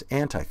ecology is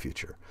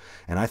anti-future.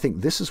 And I think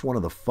this is one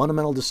of the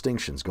fundamental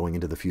distinctions going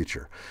into the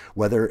future.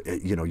 Whether,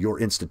 your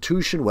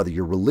institution, whether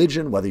your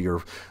religion, whether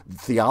your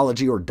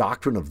theology or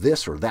doctrine of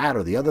this or that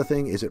or the other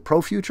thing, is it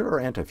pro-future or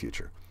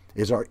anti-future?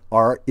 Is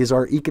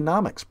our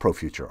economics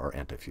pro-future or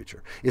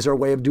anti-future? Is our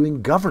way of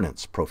doing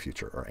governance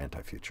pro-future or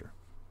anti-future?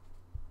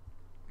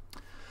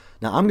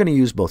 Now, I'm going to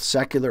use both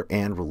secular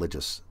and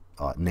religious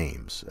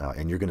names,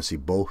 and you're going to see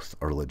both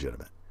are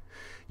legitimate.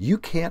 You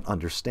can't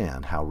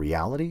understand how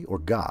reality or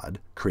God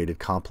created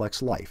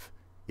complex life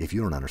if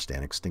you don't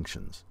understand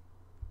extinctions.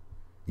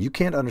 You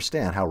can't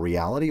understand how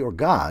reality or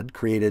God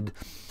created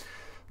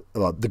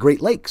the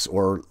Great Lakes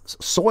or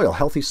soil,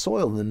 healthy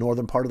soil in the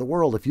northern part of the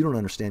world if you don't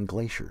understand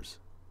glaciers.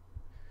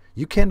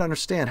 You can't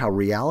understand how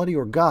reality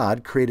or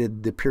God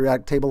created the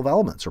periodic table of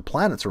elements or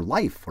planets or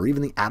life or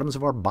even the atoms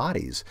of our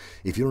bodies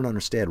if you don't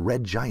understand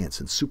red giants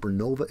and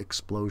supernova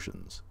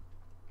explosions.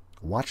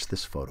 Watch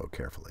this photo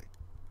carefully.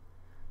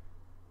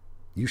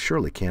 You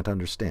surely can't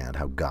understand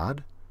how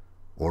God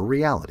or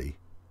reality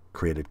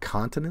created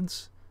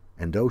continents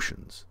and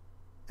oceans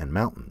and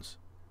mountains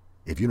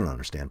if you don't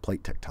understand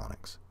plate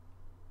tectonics.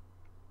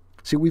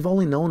 See, we've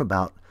only known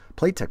about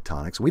plate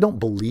tectonics. We don't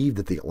believe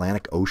that the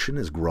Atlantic Ocean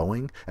is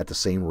growing at the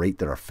same rate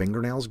that our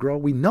fingernails grow.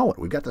 We know it.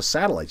 We've got the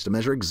satellites to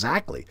measure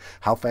exactly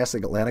how fast the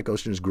Atlantic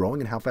Ocean is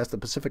growing and how fast the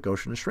Pacific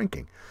Ocean is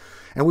shrinking.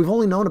 And we've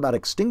only known about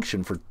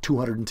extinction for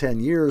 210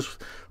 years,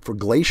 for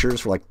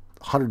glaciers for like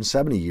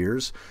 170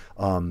 years,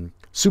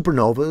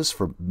 supernovas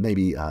for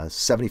maybe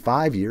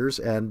 75 years,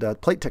 and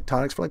plate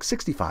tectonics for like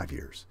 65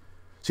 years.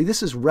 See,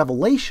 this is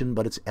revelation,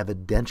 but it's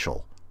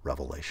evidential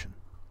revelation.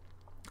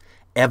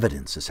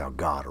 Evidence is how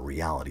God or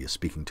reality is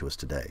speaking to us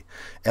today.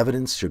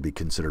 Evidence should be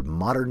considered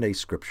modern-day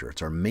scripture.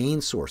 It's our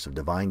main source of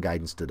divine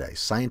guidance today.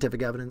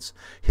 Scientific evidence,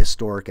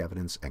 historic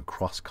evidence, and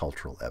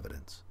cross-cultural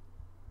evidence.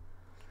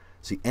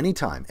 See,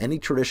 anytime, any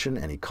tradition,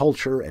 any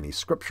culture, any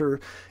scripture,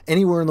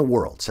 anywhere in the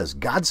world says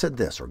God said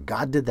this or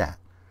God did that,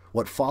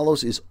 what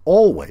follows is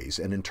always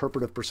an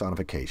interpretive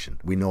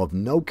personification. We know of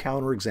no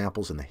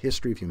counterexamples in the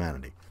history of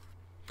humanity.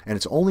 And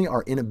it's only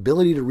our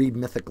inability to read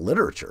mythic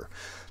literature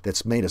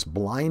that's made us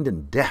blind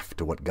and deaf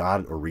to what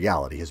God or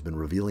reality has been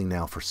revealing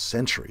now for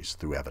centuries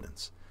through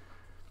evidence.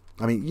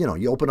 I mean, you know,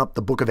 you open up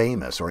the book of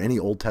Amos or any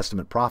Old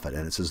Testament prophet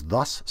and it says,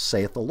 "Thus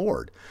saith the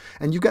Lord."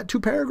 And you've got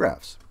 2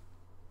 paragraphs.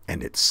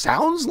 And it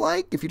sounds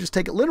like, if you just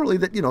take it literally,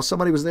 that, you know,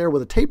 somebody was there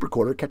with a tape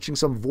recorder catching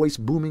some voice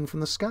booming from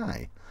the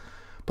sky.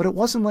 But it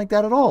wasn't like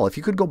that at all. If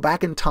you could go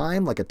back in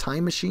time like a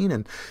time machine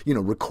and, you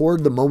know,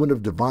 record the moment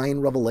of divine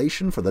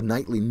revelation for the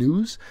nightly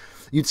news,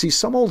 you'd see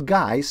some old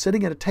guy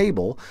sitting at a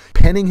table,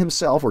 penning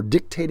himself or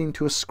dictating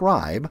to a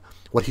scribe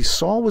what he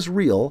saw was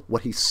real,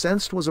 what he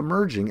sensed was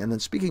emerging, and then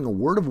speaking a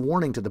word of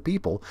warning to the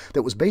people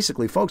that was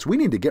basically, folks, we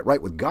need to get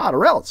right with God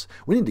or else.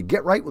 We need to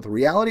get right with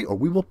reality or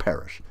we will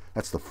perish.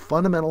 That's the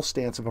fundamental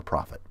stance of a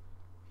prophet.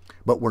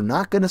 But we're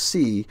not going to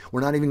see,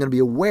 we're not even going to be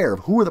aware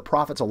of who are the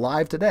prophets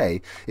alive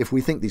today if we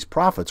think these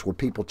prophets were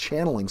people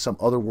channeling some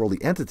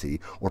otherworldly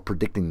entity or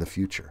predicting the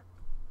future.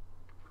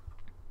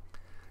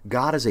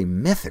 God is a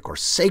mythic or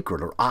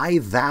sacred or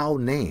I-thou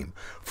name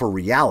for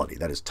reality,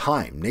 that is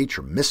time,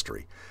 nature,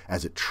 mystery,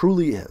 as it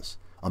truly is,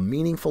 a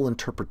meaningful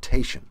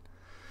interpretation.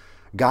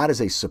 God is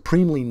a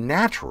supremely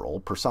natural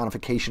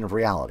personification of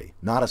reality,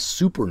 not a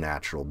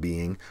supernatural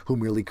being who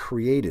merely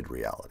created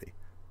reality.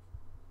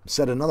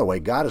 Said another way,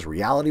 God is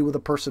reality with a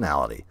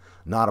personality,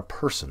 not a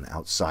person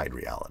outside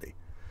reality.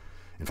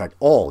 In fact,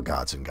 all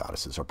gods and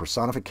goddesses are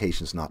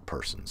personifications, not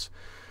persons.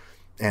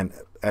 And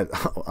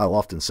I'll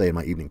often say in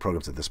my evening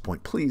programs at this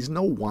point, please,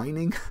 no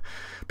whining,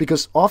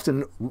 because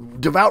often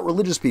devout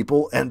religious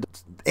people and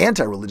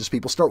anti-religious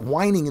people start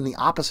whining in the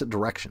opposite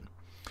direction.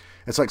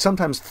 It's like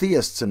sometimes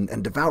theists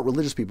and devout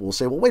religious people will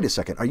say, well, wait a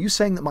second, are you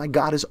saying that my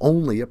God is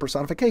only a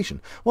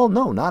personification? Well,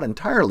 no, not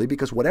entirely,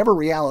 because whatever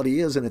reality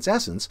is in its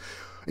essence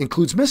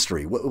includes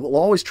mystery. It will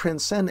always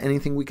transcend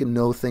anything we can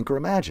know, think, or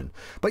imagine.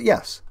 But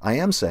yes, I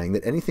am saying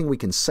that anything we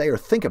can say or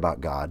think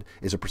about God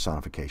is a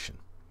personification.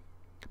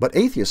 But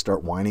atheists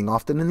start whining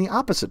often in the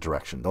opposite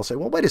direction. They'll say,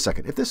 well, wait a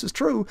second, if this is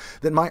true,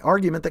 then my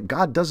argument that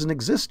God doesn't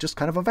exist just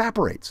kind of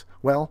evaporates.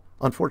 Well,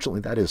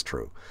 unfortunately, that is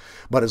true.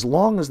 But as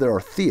long as there are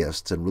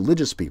theists and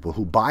religious people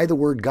who by the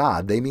word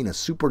God, they mean a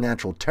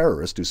supernatural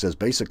terrorist who says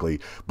basically,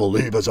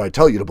 believe as I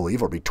tell you to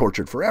believe or be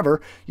tortured forever,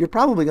 you're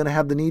probably going to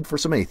have the need for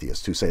some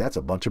atheists who say that's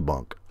a bunch of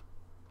bunk.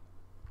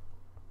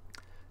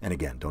 And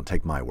again, don't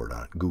take my word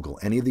on it. Google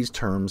any of these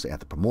terms,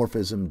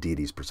 anthropomorphism,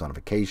 deities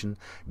personification,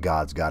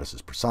 gods,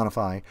 goddesses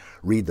personify.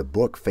 Read the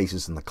book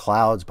Faces in the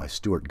Clouds by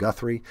Stuart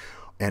Guthrie,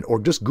 or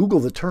just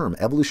Google the term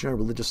evolutionary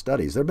religious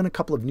studies. There have been a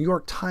couple of New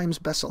York Times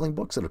best-selling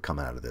books that have come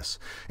out of this.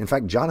 In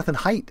fact, Jonathan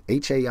Haidt,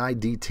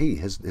 H-A-I-D-T,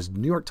 his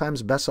New York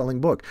Times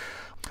best-selling book,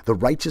 The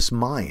Righteous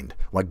Mind,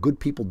 Why Good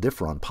People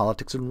Differ on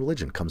Politics and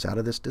Religion, comes out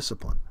of this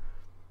discipline.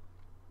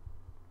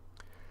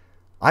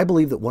 I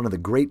believe that one of the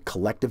great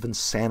collective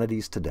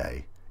insanities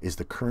today is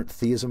the current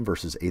theism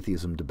versus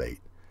atheism debate.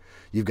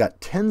 You've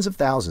got tens of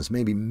thousands,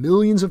 maybe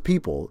millions of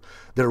people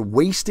that are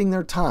wasting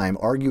their time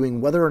arguing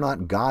whether or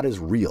not God is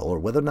real or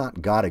whether or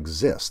not God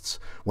exists,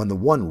 when the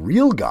one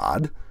real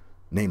God,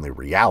 namely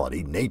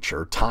reality,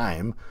 nature,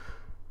 time,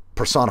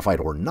 personified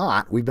or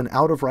not, we've been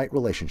out of right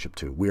relationship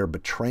to. We are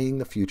betraying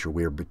the future.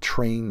 We are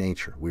betraying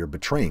nature. We are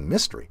betraying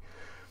mystery.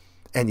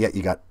 And yet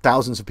you got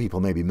thousands of people,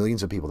 maybe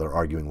millions of people that are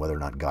arguing whether or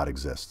not God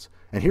exists.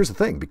 And here's the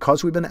thing,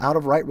 because we've been out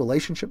of right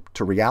relationship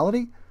to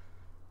reality,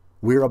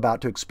 we're about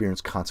to experience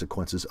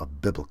consequences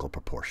of biblical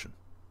proportion.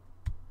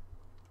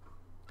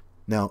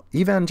 Now,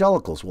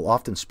 evangelicals will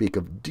often speak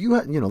of,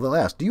 they'll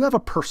ask, do you have a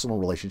personal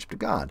relationship to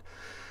God?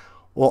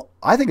 Well,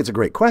 I think it's a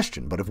great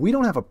question, but if we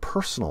don't have a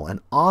personal and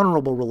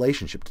honorable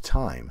relationship to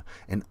time,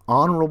 an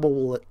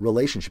honorable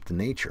relationship to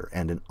nature,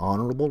 and an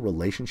honorable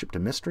relationship to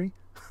mystery,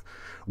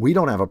 we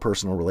don't have a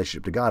personal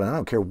relationship to God, and I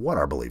don't care what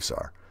our beliefs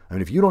are. I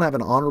mean, if you don't have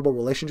an honorable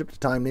relationship to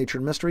time, nature,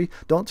 and mystery,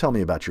 don't tell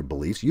me about your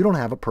beliefs. You don't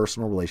have a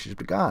personal relationship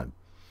to God.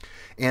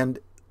 And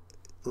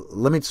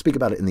let me speak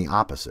about it in the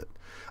opposite.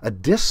 A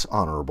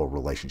dishonorable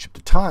relationship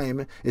to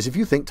time is if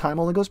you think time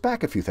only goes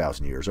back a few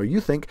thousand years, or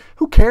you think,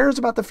 who cares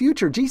about the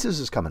future? Jesus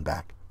is coming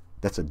back.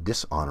 That's a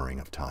dishonoring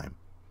of time.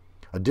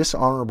 A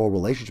dishonorable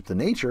relationship to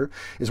nature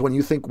is when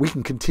you think we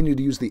can continue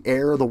to use the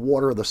air, the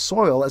water, or the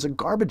soil as a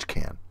garbage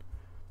can.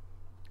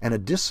 And a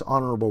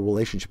dishonorable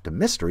relationship to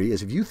mystery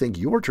is if you think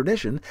your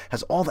tradition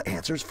has all the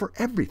answers for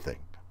everything.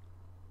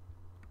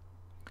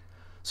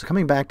 So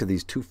coming back to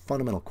these two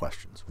fundamental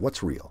questions,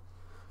 what's real?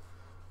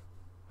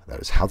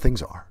 That is how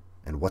things are.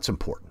 And what's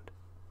important?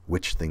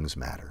 Which things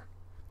matter?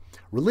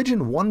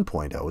 Religion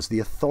 1.0 is the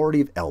authority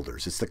of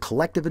elders. It's the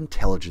collective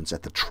intelligence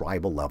at the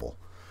tribal level.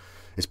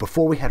 It's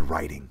before we had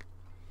writing.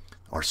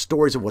 Our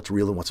stories of what's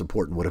real and what's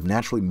important would have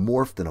naturally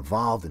morphed and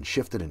evolved and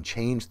shifted and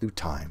changed through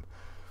time.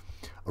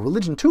 A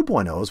religion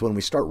 2.0 is when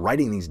we start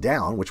writing these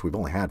down, which we've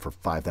only had for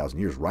 5,000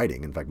 years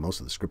writing. In fact, most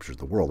of the scriptures of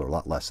the world are a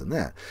lot less than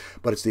that.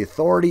 But it's the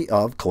authority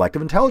of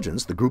collective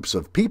intelligence, the groups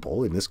of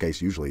people, in this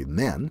case usually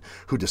men,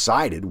 who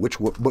decided which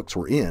books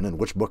were in and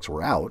which books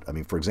were out. I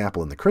mean, for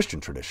example, in the Christian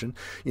tradition,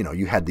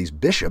 you had these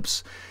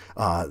bishops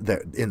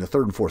that in the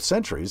 3rd and 4th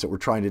centuries that were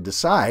trying to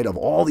decide of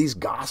all these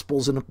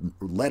gospels and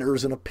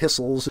letters and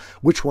epistles,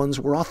 which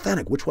ones were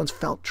authentic, which ones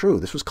felt true.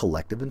 This was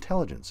collective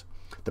intelligence.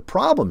 The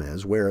problem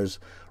is, whereas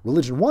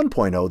Religion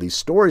 1.0, these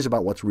stories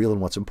about what's real and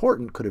what's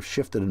important could have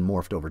shifted and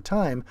morphed over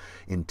time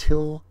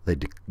until they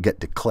get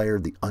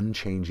declared the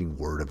unchanging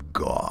Word of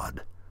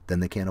God. Then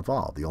they can't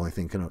evolve. The only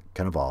thing can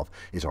evolve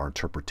is our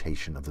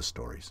interpretation of the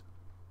stories.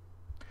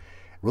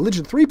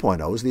 Religion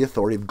 3.0 is the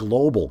authority of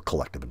global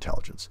collective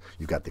intelligence.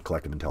 You've got the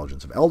collective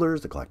intelligence of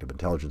elders, the collective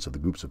intelligence of the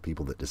groups of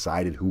people that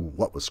decided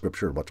what was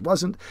scripture and what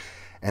wasn't.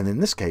 And in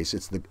this case,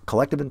 it's the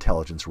collective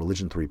intelligence,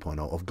 Religion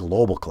 3.0, of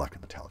global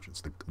collective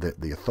intelligence,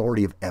 the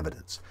authority of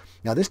evidence.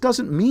 Now, this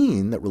doesn't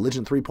mean that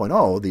Religion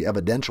 3.0, the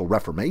evidential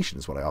reformation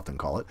is what I often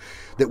call it,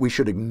 that we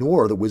should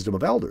ignore the wisdom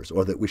of elders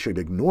or that we should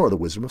ignore the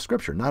wisdom of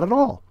Scripture. Not at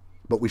all.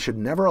 But we should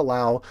never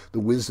allow the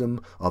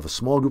wisdom of a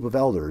small group of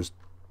elders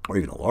or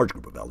even a large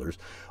group of elders,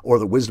 or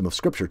the wisdom of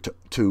Scripture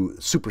to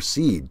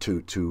supersede,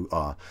 to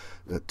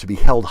be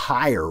held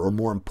higher or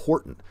more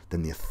important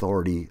than the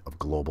authority of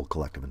global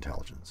collective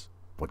intelligence,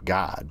 what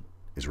God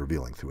is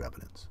revealing through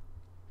evidence.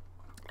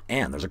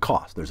 And there's a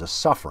cost, there's a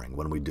suffering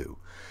when we do.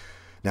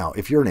 Now,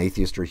 if you're an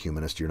atheist or a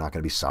humanist, you're not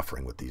going to be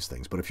suffering with these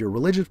things. But if you're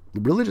a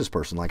religious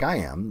person like I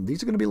am,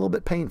 these are going to be a little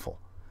bit painful.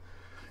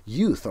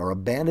 Youth are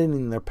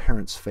abandoning their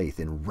parents' faith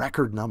in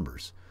record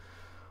numbers.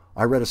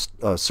 I read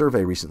a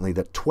survey recently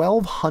that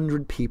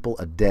 1,200 people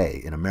a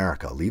day in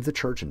America leave the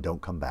church and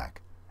don't come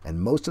back. And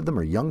most of them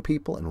are young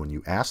people, and when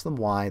you ask them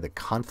why, the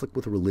conflict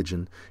with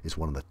religion is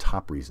one of the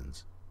top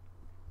reasons.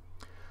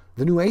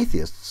 The new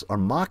atheists are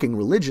mocking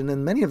religion,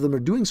 and many of them are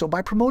doing so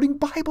by promoting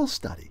Bible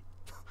study.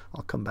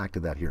 I'll come back to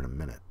that here in a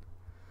minute.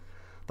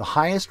 The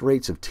highest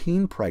rates of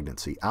teen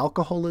pregnancy,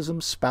 alcoholism,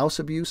 spouse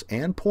abuse,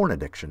 and porn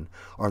addiction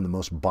are in the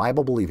most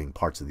Bible-believing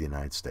parts of the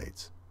United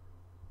States.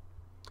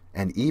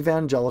 And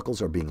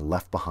evangelicals are being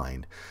left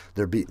behind.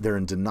 They're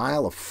in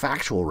denial of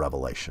factual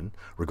revelation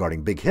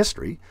regarding big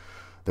history.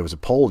 There was a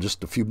poll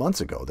just a few months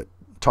ago that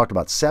talked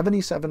about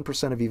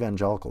 77% of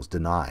evangelicals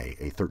deny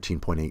a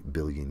 13.8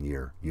 billion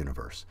year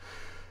universe.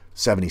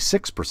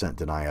 76%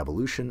 deny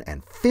evolution,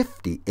 and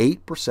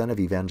 58% of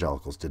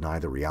evangelicals deny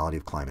the reality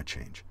of climate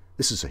change.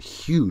 This is a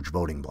huge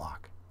voting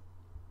bloc.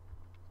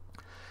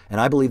 And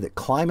I believe that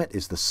climate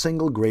is the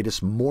single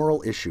greatest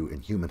moral issue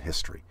in human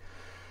history.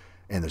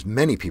 And there's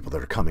many people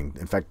that are coming.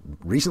 In fact,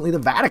 recently the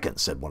Vatican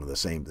said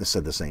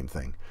the same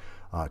thing.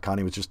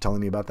 Connie was just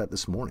telling me about that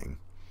this morning.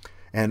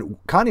 And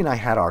Connie and I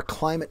had our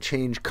climate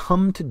change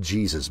come to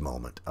Jesus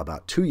moment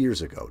about 2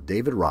 years ago.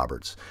 David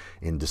Roberts,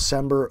 in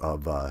December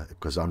of,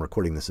 because I'm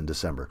recording this in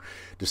December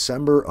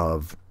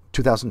of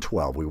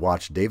 2012, we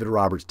watched David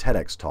Roberts'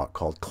 TEDx talk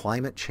called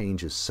Climate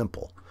Change is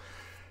Simple.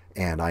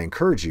 And I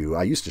encourage you,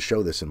 I used to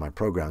show this in my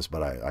programs,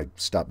 but I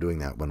stopped doing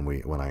that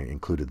when I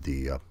included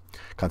the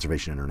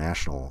Conservation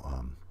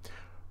International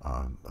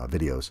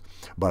videos.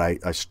 But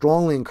I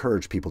strongly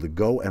encourage people to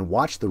go and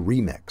watch the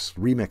remix.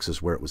 Remix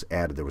is where it was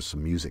added. There was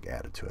some music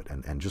added to it.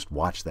 And just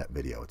watch that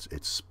video.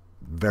 It's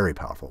very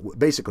powerful.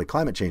 Basically,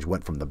 climate change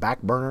went from the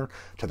back burner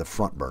to the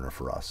front burner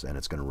for us, and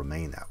it's going to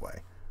remain that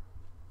way.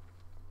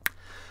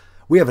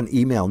 We have an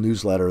email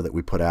newsletter that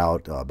we put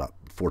out about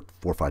four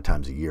or five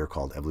times a year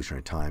called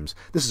Evolutionary Times.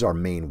 This is our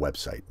main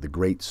website,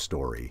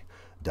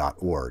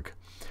 thegreatstory.org.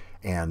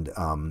 And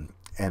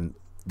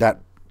that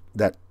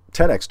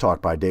TEDx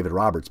talk by David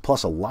Roberts,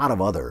 plus a lot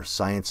of other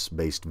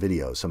science-based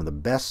videos, some of the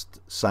best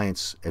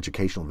science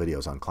educational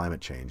videos on climate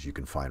change you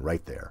can find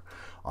right there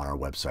on our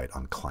website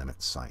on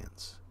climate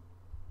science.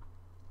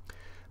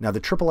 Now, the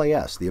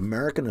AAAS, the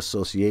American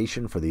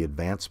Association for the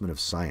Advancement of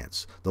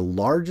Science, the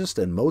largest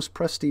and most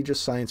prestigious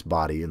science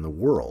body in the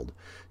world,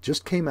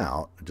 just came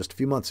out just a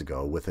few months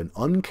ago with an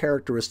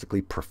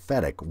uncharacteristically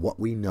prophetic "What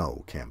We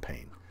Know"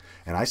 campaign.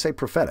 And I say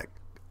prophetic.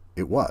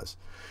 It was.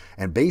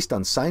 And based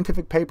on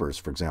scientific papers,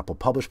 for example,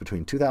 published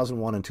between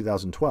 2001 and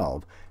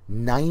 2012,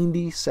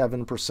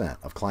 97%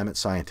 of climate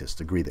scientists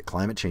agree that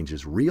climate change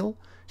is real,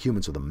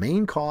 humans are the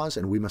main cause,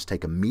 and we must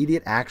take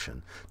immediate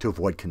action to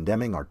avoid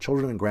condemning our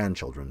children and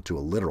grandchildren to a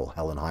literal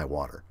hell and high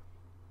water.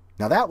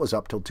 Now, that was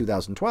up till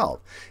 2012.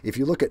 If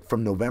you look at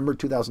from November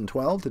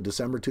 2012 to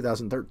December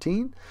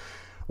 2013,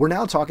 we're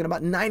now talking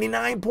about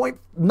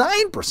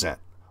 99.9%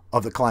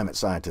 of the climate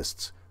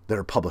scientists that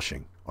are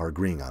publishing are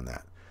agreeing on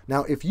that.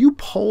 Now, if you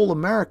poll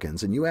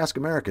Americans and you ask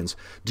Americans,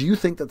 do you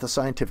think that the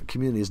scientific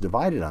community is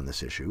divided on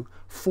this issue?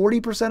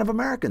 40% of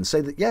Americans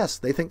say that yes,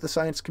 they think the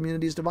science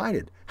community is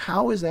divided.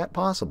 How is that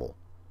possible?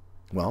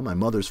 Well, my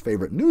mother's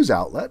favorite news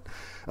outlet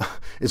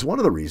is one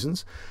of the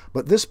reasons.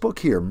 But this book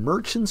here,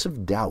 Merchants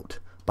of Doubt,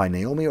 by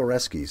Naomi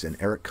Oreskes and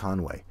Eric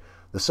Conway,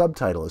 the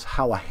subtitle is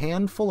How a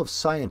Handful of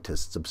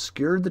Scientists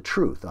Obscured the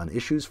Truth on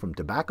Issues from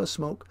Tobacco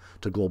Smoke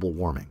to Global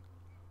Warming.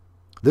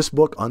 This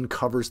book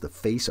uncovers the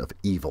face of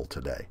evil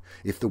today.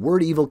 If the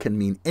word evil can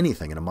mean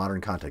anything in a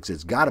modern context,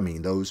 it's got to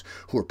mean those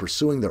who are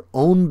pursuing their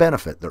own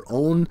benefit, their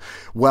own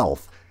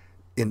wealth,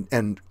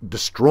 and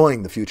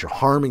destroying the future,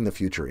 harming the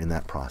future in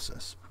that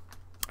process.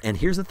 And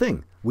here's the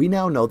thing. We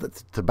now know that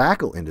the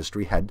tobacco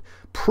industry had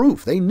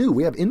proof. They knew.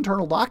 We have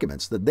internal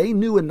documents that they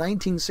knew in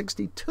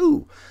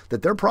 1962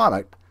 that their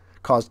product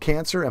caused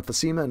cancer,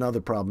 emphysema, and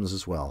other problems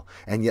as well.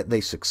 And yet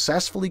they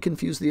successfully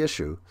confused the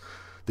issue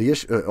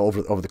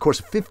over the course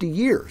of 50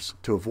 years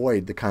to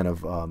avoid the kind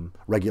of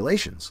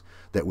regulations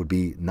that would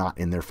be not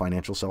in their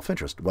financial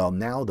self-interest. Well,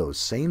 now those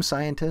same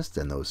scientists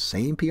and those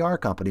same PR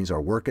companies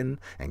are working,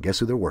 and guess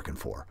who they're working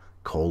for?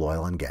 Coal,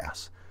 oil, and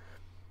gas.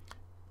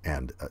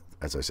 And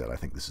as I said, I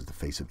think this is the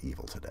face of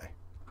evil today.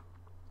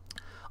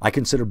 I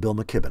consider Bill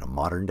McKibben a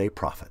modern-day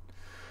prophet.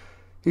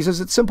 He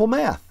says it's simple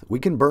math. We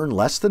can burn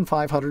less than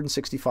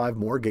 565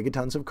 more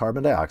gigatons of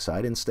carbon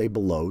dioxide and stay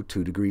below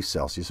 2 degrees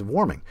Celsius of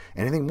warming.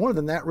 Anything more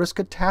than that risks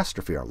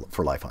catastrophe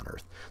for life on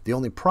Earth. The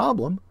only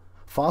problem,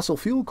 fossil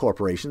fuel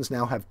corporations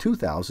now have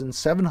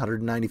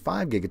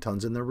 2,795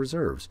 gigatons in their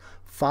reserves,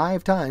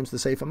 5 times the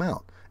safe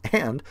amount.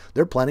 And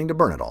they're planning to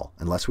burn it all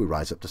unless we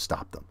rise up to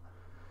stop them.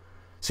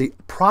 See,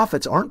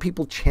 prophets aren't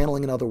people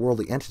channeling an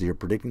otherworldly entity or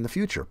predicting the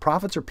future.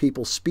 Prophets are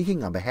people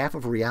speaking on behalf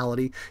of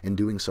reality and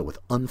doing so with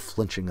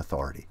unflinching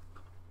authority.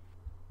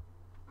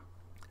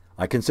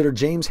 I consider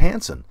James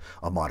Hansen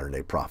a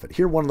modern-day prophet.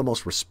 Here, one of the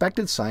most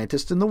respected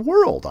scientists in the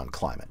world on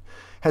climate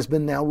has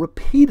been now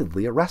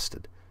repeatedly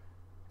arrested.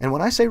 And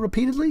when I say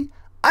repeatedly,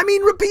 I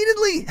mean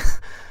repeatedly.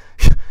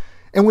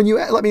 And when you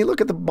let me look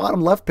at the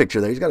bottom left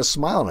picture there, he's got a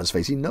smile on his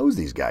face. He knows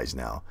these guys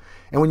now.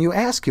 And when you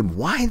ask him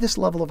why this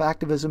level of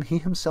activism, he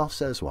himself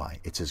says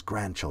why. It's his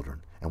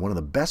grandchildren. And one of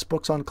the best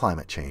books on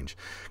climate change,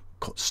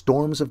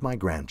 Storms of My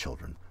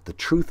Grandchildren, the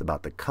truth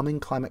about the coming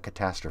climate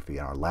catastrophe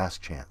and our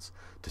last chance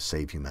to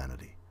save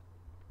humanity.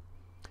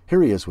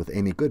 Here he is with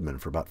Amy Goodman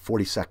for about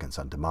 40 seconds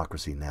on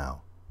Democracy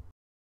Now!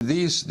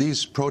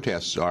 These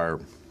protests are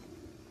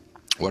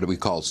what we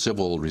call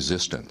civil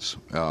resistance,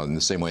 in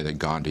the same way that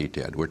Gandhi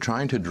did. We're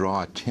trying to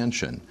draw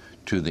attention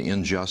to the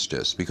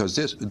injustice, because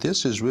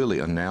this is really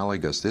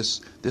analogous.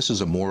 This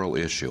is a moral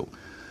issue,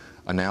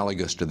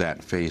 analogous to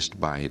that faced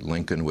by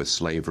Lincoln with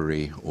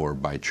slavery or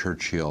by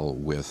Churchill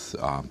with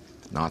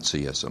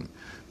Nazism.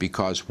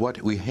 Because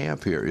what we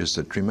have here is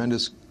a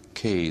tremendous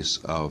case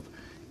of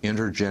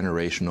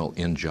intergenerational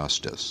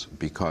injustice,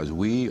 because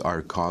we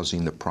are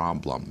causing the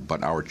problem,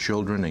 but our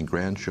children and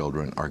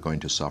grandchildren are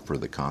going to suffer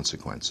the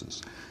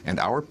consequences. And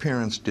our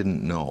parents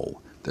didn't know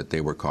that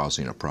they were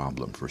causing a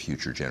problem for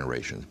future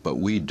generations, but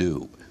we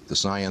do. The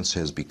science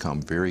has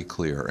become very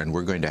clear, and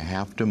we're going to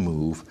have to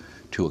move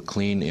to a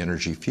clean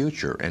energy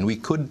future, and we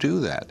could do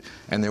that,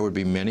 and there would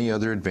be many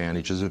other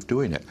advantages of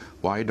doing it.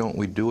 Why don't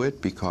we do it?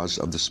 Because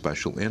of the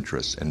special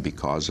interests and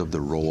because of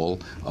the role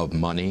of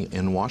money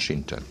in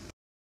Washington.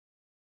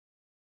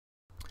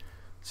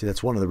 See,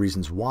 that's one of the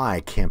reasons why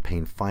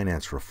campaign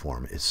finance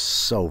reform is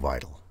so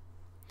vital.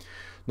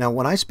 Now,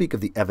 when I speak of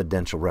the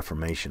evidential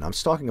Reformation, I'm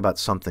talking about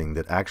something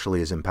that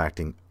actually is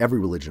impacting every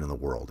religion in the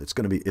world. It's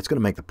going to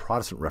make the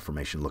Protestant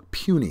Reformation look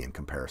puny in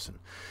comparison,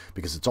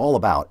 because it's all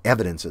about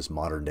evidence as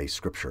modern-day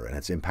scripture, and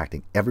it's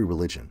impacting every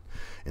religion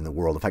in the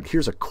world. In fact,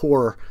 here's a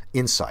core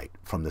insight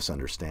from this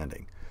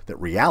understanding, that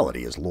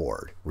reality is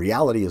Lord,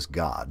 reality is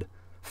God,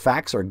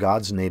 facts are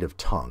God's native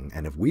tongue,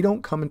 and if we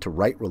don't come into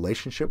right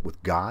relationship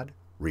with God,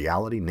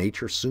 reality,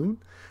 nature soon,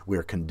 we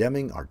are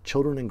condemning our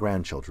children and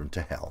grandchildren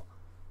to hell.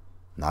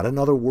 Not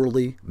another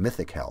worldly,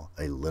 mythic hell,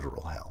 a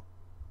literal hell.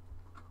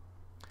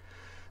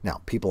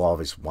 Now, people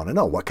always want to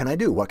know, what can I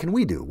do? What can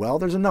we do? Well,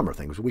 there's a number of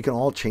things. We can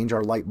all change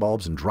our light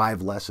bulbs and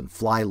drive less and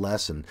fly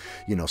less and,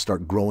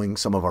 start growing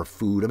some of our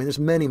food. I mean, there's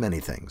many, many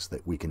things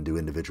that we can do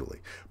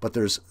individually. But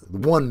there's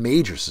one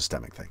major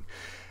systemic thing.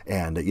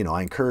 And,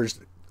 I encourage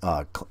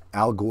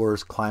Al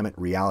Gore's Climate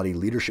Reality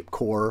Leadership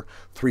Corps,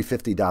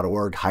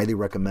 350.org, highly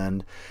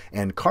recommend,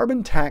 and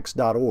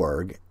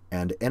carbontax.org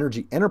and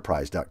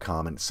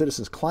energyenterprise.com and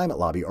Citizens Climate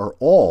Lobby are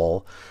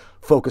all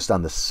focused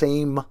on the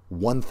same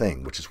one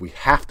thing, which is we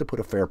have to put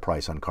a fair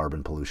price on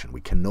carbon pollution. We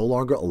can no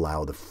longer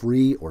allow the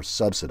free or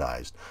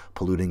subsidized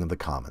polluting of the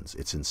commons.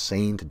 It's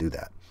insane to do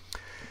that.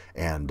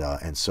 And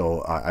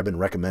so I've been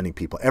recommending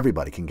people,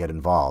 everybody can get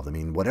involved. I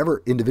mean,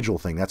 whatever individual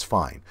thing, that's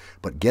fine.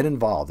 But get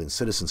involved in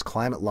Citizens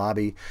Climate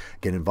Lobby,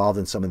 get involved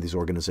in some of these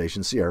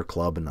organizations, Sierra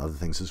Club and other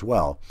things as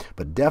well.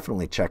 But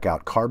definitely check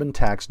out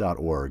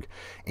carbontax.org.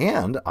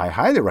 And I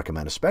highly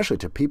recommend, especially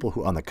to people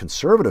who on the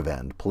conservative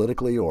end,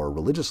 politically or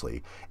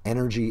religiously,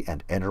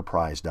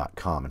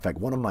 energyenterprise.com. In fact,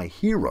 one of my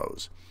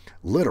heroes,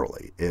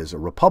 literally, is a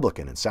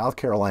Republican in South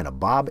Carolina,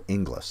 Bob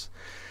Inglis.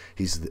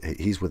 He's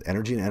with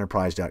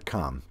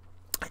energyenterprise.com.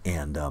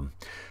 And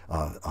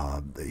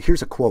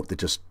here's a quote that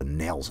just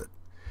nails it.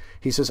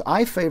 He says,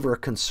 I favor a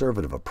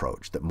conservative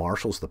approach that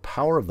marshals the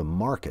power of the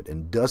market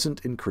and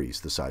doesn't increase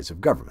the size of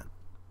government.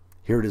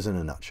 Here it is in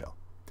a nutshell.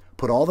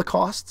 Put all the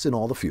costs in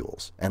all the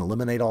fuels and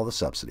eliminate all the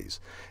subsidies,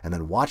 and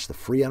then watch the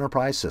free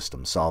enterprise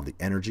system solve the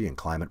energy and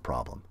climate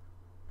problem.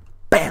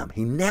 Bam!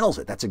 He nails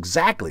it. That's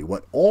exactly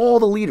what all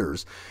the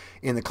leaders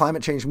in the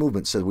climate change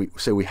movement say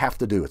we have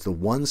to do. It's the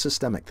one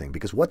systemic thing,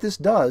 because what this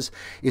does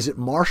is it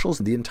marshals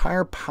the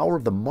entire power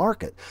of the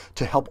market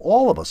to help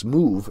all of us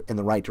move in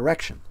the right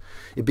direction.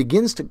 It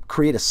begins to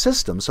create a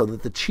system so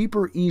that the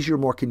cheaper, easier,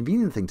 more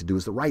convenient thing to do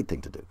is the right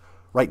thing to do.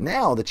 Right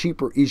now, the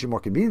cheaper, easier,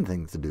 more convenient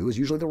thing to do is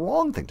usually the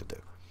wrong thing to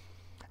do.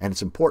 And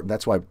it's important.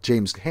 That's why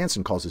James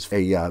Hansen calls this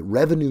a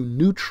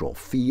revenue-neutral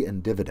fee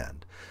and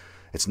dividend.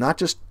 It's not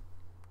just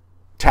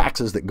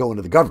taxes that go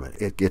into the government.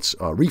 It gets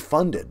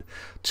refunded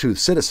to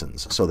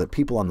citizens so that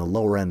people on the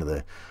lower end of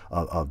the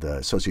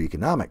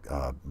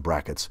socioeconomic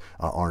brackets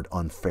aren't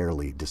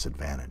unfairly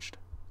disadvantaged.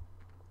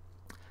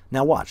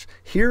 Now watch.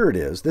 Here it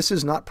is. This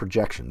is not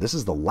projection. This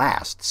is the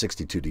last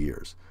 62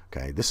 years.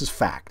 Okay, this is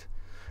fact.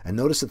 And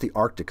notice that the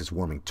Arctic is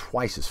warming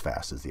twice as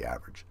fast as the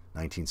average.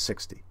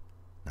 1960,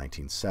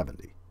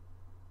 1970,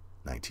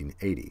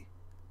 1980,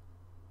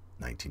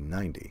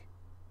 1990,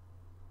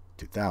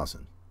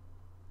 2000.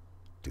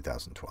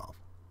 2012.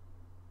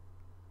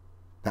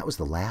 That was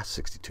the last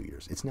 62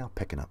 years. It's now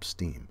picking up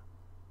steam.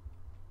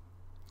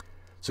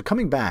 So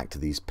coming back to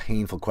these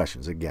painful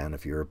questions, again,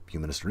 if you're a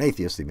humanist or an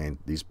atheist,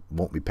 these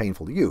won't be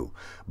painful to you,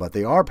 but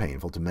they are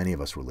painful to many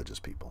of us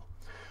religious people.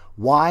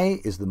 Why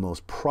is the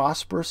most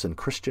prosperous and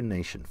Christian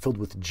nation filled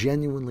with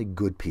genuinely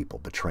good people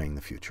betraying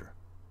the future?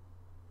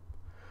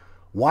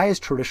 Why is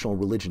traditional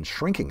religion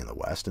shrinking in the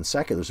West and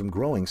secularism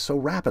growing so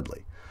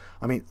rapidly?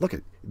 I mean, look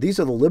at these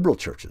are the liberal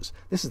churches.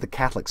 This is the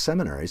Catholic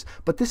seminaries,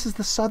 but this is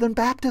the Southern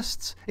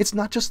Baptists. It's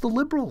not just the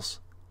liberals.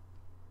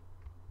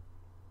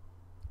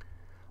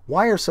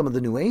 Why are some of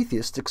the new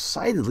atheists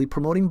excitedly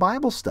promoting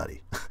Bible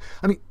study?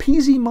 I mean,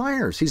 P.Z.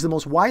 Myers, he's the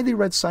most widely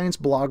read science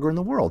blogger in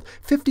the world.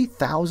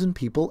 50,000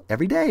 people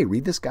every day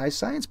read this guy's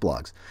science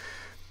blogs.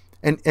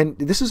 And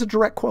this is a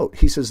direct quote.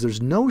 He says,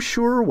 there's no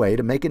surer way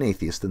to make an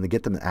atheist than to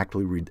get them to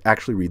actually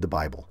read the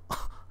Bible.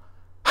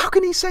 How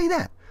can he say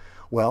that?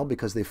 Well,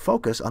 because they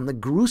focus on the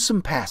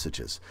gruesome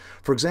passages.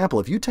 For example,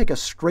 if you take a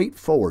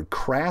straightforward,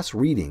 crass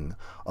reading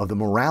of the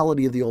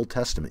morality of the Old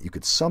Testament, you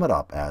could sum it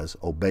up as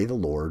obey the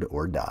Lord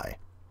or die.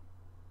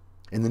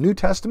 In the New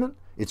Testament,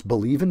 it's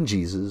believe in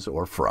Jesus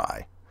or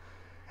fry.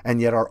 And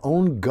yet our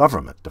own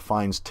government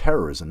defines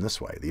terrorism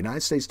this way. The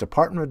United States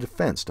Department of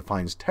Defense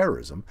defines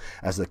terrorism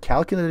as the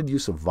calculated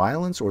use of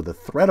violence or the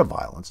threat of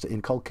violence to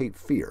inculcate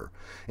fear,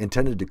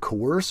 intended to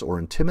coerce or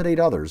intimidate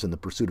others in the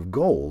pursuit of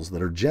goals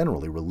that are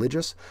generally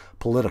religious,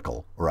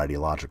 political, or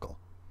ideological.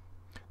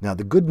 Now,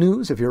 the good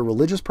news, if you're a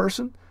religious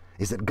person,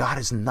 is that God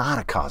is not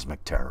a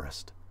cosmic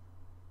terrorist.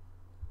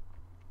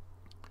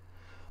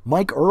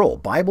 Mike Earl,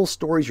 Bible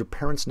stories your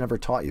parents never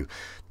taught you.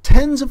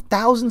 Tens of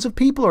thousands of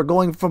people are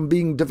going from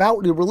being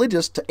devoutly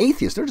religious to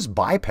atheists. They're just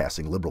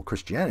bypassing liberal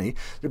Christianity.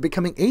 They're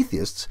becoming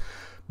atheists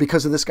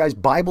because of this guy's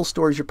Bible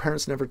stories your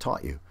parents never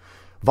taught you.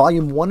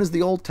 Volume 1 is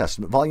the Old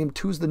Testament. Volume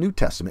 2 is the New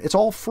Testament. It's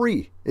all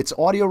free. It's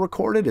audio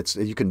recorded.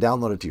 You can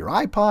download it to your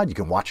iPod. You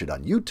can watch it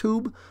on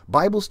YouTube.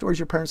 Bible stories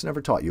your parents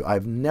never taught you.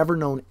 I've never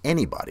known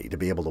anybody to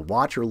be able to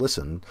watch or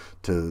listen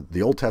to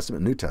the Old Testament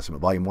and New Testament,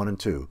 Volume 1 and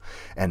 2,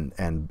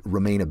 and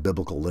remain a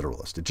biblical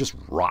literalist. It just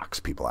rocks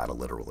people out of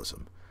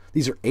literalism.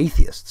 These are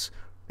atheists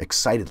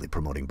excitedly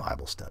promoting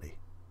Bible study.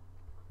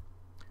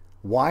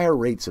 Why are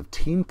rates of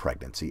teen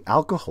pregnancy,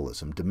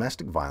 alcoholism,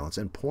 domestic violence,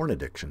 and porn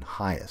addiction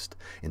highest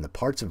in the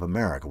parts of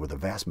America where the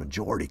vast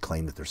majority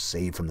claim that they're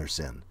saved from their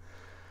sin?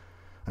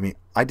 I mean,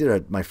 I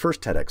did my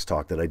first TEDx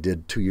talk that I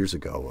did 2 years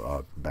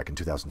ago, back in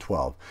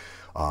 2012,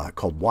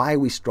 called Why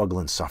We Struggle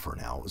and Suffer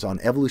Now. It was on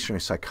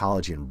evolutionary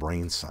psychology and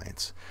brain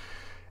science.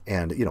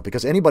 And,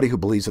 because anybody who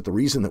believes that the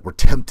reason that we're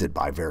tempted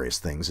by various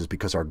things is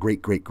because our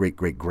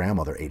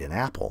great-great-great-great-grandmother ate an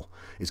apple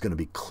is going to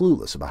be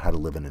clueless about how to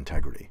live in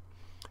integrity.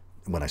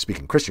 When I speak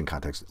in Christian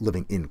context,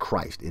 living in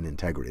Christ, in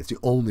integrity. It's the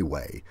only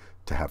way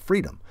to have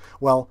freedom.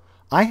 Well,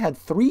 I had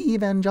 3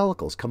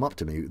 evangelicals come up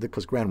to me,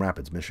 because Grand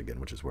Rapids, Michigan,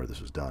 which is where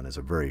this was done, is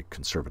a very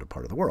conservative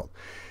part of the world.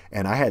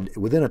 And I had,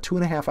 within a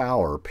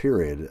 2.5-hour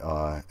period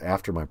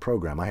after my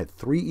program, I had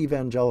 3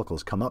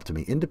 evangelicals come up to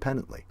me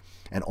independently.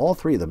 And all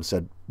 3 of them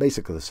said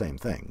basically the same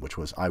thing, which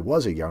was, I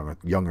was a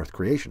young earth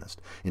creationist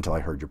until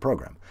I heard your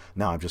program.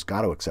 Now I've just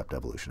got to accept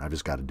evolution. I've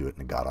just got to do it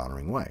in a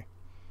God-honoring way.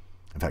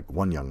 In fact,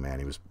 one young man,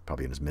 he was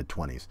probably in his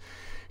mid-20s,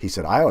 he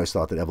said, I always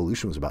thought that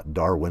evolution was about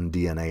Darwin,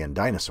 DNA, and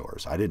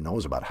dinosaurs. I didn't know it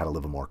was about how to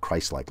live a more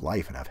Christ-like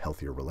life and have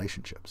healthier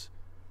relationships.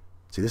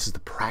 See, this is the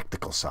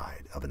practical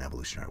side of an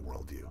evolutionary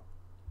worldview.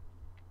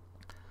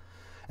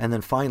 And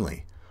then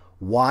finally,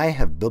 why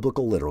have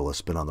biblical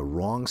literalists been on the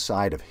wrong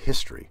side of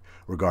history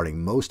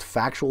regarding most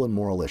factual and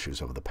moral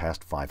issues over the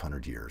past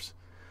 500 years?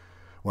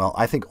 Well,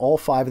 I think all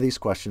 5 of these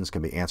questions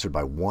can be answered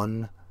by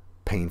one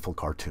painful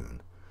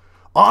cartoon.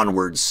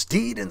 Onward,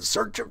 steed in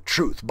search of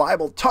truth,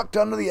 Bible tucked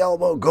under the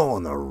elbow,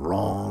 going the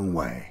wrong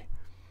way.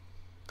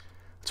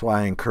 That's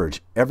why I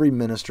encourage every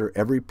minister,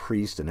 every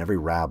priest, and every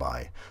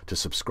rabbi to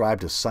subscribe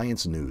to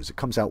Science News. It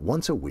comes out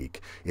once a week.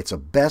 It's a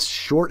best,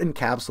 short,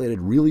 encapsulated,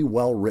 really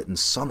well-written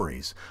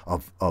summaries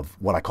of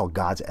what I call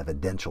God's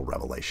evidential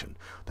revelation.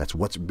 That's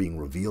what's being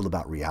revealed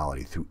about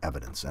reality through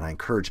evidence. And I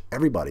encourage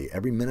everybody,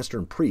 every minister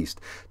and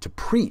priest, to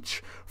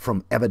preach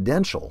from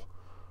evidential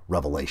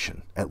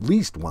revelation at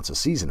least once a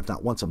season, if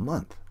not once a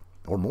month,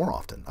 or more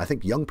often. I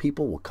think young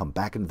people will come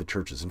back into the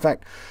churches. In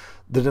fact,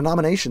 the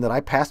denomination that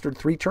I pastored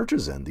 3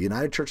 churches in, the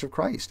United Church of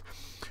Christ,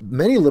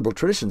 many liberal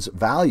traditions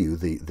value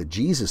the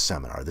Jesus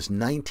Seminar, this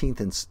 19th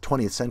and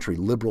 20th century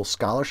liberal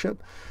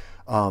scholarship.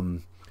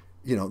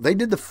 They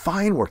did the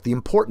fine work, the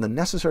important, the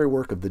necessary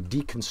work of the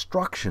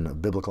deconstruction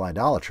of biblical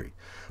idolatry.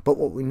 But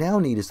what we now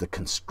need is the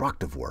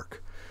constructive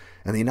work.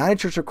 And the United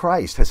Church of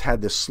Christ has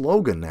had this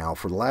slogan now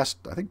for the last,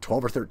 I think,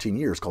 12 or 13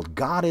 years called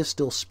God is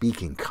still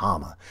speaking,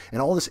 comma.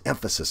 And all this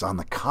emphasis on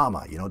the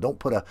comma. Don't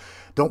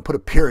put a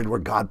period where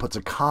God puts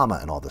a comma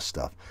and all this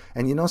stuff.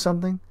 And you know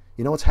something?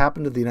 You know what's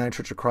happened to the United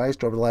Church of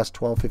Christ over the last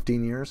 12,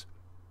 15 years?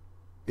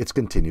 It's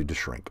continued to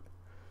shrink.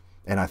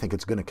 And I think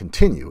it's going to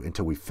continue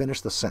until we finish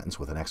the sentence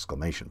with an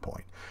exclamation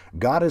point.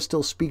 God is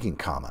still speaking,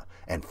 comma,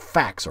 and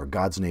facts are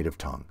God's native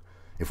tongue.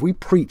 If we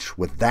preach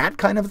with that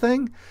kind of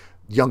thing,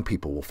 young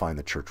people will find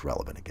the church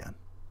relevant again.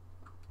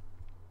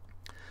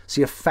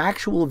 See, a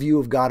factual view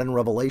of God in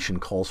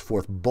Revelation calls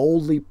forth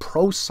boldly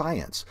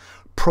pro-science,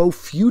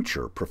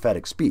 pro-future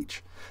prophetic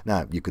speech.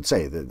 Now, you could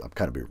say that I'm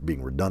kind of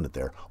being redundant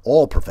there.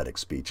 All prophetic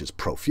speech is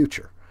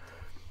pro-future.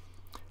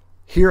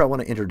 Here I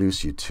want to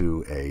introduce you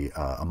to a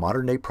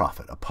modern-day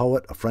prophet, a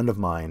poet, a friend of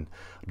mine,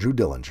 Drew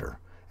Dillinger,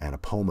 and a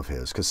poem of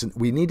his, because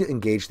we need to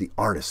engage the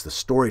artists, the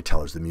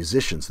storytellers, the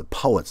musicians, the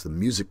poets, the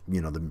music,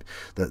 the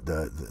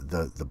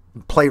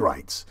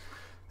playwrights.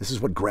 This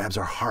is what grabs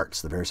our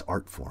hearts, the various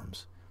art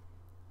forms.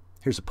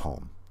 Here's a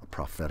poem, a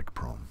prophetic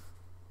poem.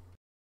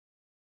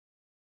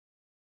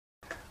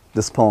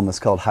 This poem is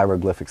called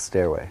Hieroglyphic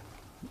Stairway.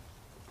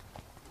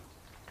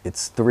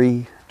 It's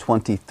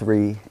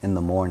 3:23 in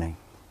the morning,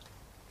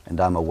 and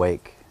I'm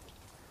awake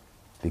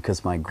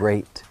because my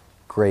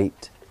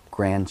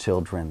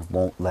great-great-grandchildren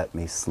won't let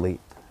me sleep.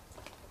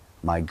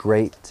 My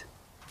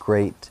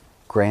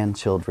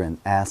great-great-grandchildren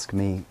ask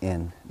me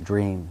in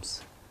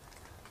dreams,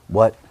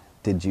 what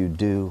did you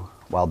do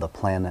while the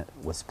planet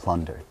was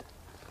plundered?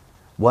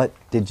 What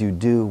did you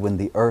do when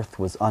the earth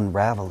was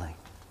unraveling?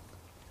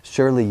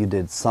 Surely you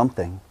did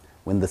something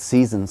when the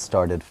seasons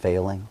started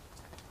failing,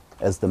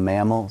 as the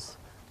mammals,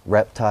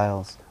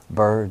 reptiles,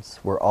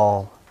 birds were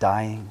all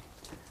dying.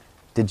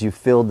 Did you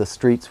fill the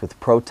streets with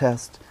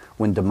protest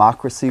when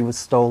democracy was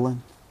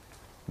stolen?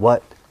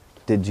 What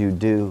did you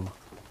do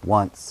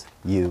once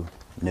you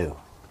knew?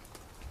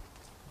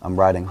 I'm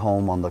riding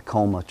home on the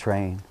coma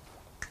train.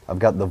 I've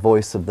got the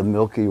voice of the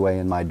Milky Way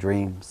in my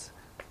dreams.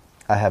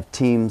 I have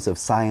teams of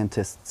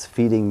scientists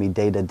feeding me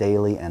data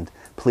daily and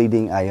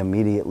pleading I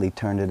immediately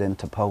turn it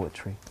into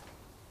poetry.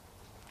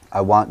 I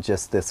want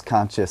just this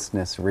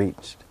consciousness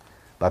reached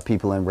by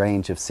people in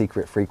range of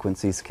secret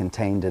frequencies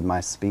contained in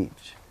my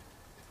speech.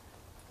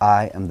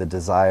 I am the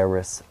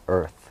desirous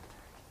earth,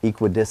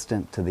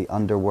 equidistant to the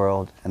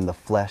underworld and the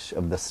flesh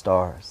of the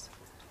stars.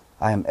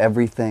 I am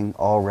everything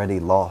already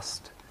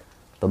lost.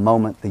 The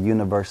moment the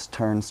universe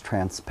turns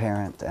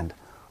transparent and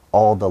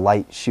all the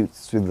light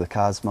shoots through the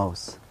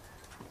cosmos,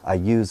 I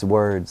use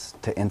words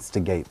to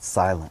instigate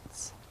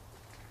silence.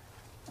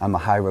 I'm a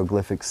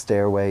hieroglyphic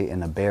stairway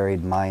in a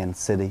buried Mayan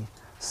city,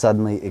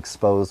 suddenly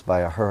exposed by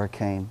a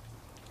hurricane,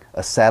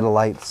 a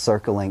satellite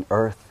circling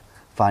Earth,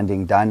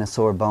 finding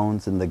dinosaur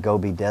bones in the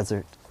Gobi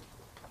Desert.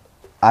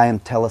 I am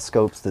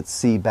telescopes that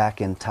see back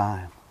in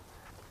time.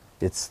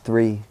 It's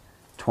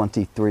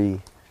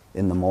 3:23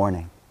 in the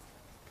morning,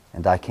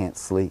 and I can't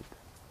sleep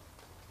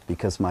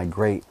because my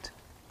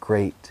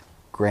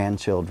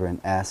great-great-grandchildren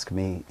ask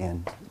me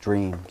in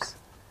dreams,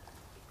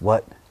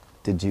 What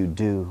did you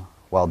do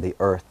while the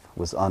earth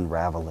was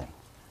unraveling?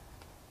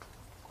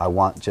 I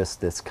want just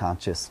this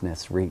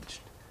consciousness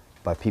reached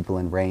by people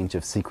in range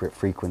of secret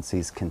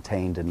frequencies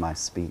contained in my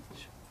speech.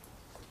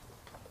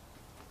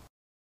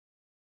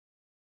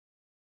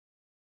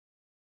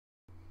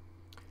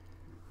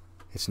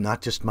 It's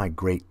not just my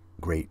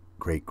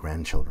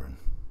great-great-great-grandchildren.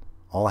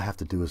 All I have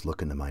to do is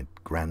look into my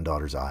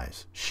granddaughter's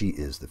eyes. She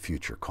is the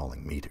future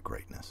calling me to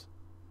greatness.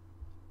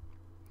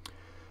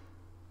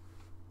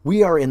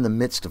 We are in the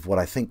midst of what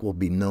I think will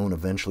be known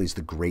eventually as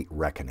the Great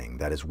Reckoning.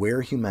 That is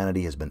where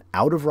humanity has been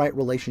out of right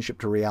relationship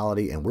to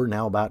reality, and we're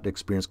now about to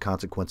experience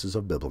consequences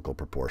of biblical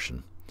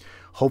proportion.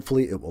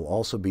 Hopefully, it will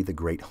also be the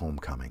Great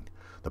Homecoming.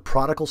 The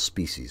prodigal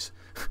species.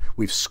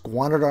 We've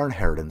squandered our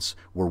inheritance.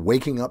 We're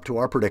waking up to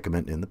our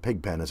predicament in the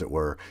pig pen, as it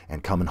were,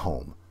 and coming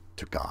home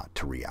to God,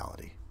 to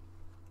reality.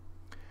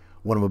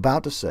 What I'm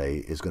about to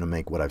say is going to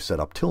make what I've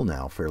said up till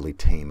now fairly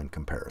tame in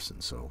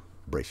comparison, so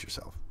brace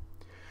yourself.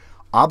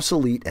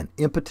 Obsolete and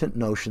impotent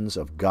notions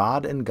of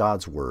God and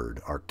God's Word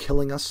are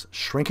killing us,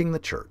 shrinking the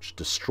church,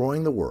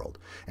 destroying the world,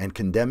 and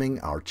condemning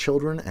our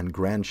children and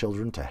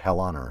grandchildren to hell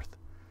on earth.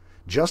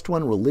 Just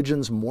when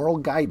religion's moral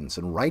guidance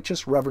and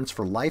righteous reverence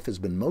for life has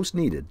been most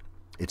needed,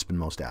 it's been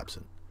most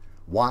absent.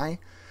 Why?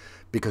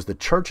 Because the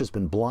church has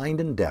been blind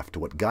and deaf to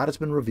what God has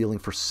been revealing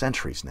for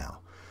centuries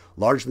now,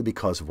 largely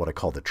because of what I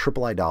call the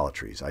triple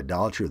idolatries: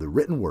 idolatry of the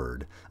written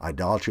word,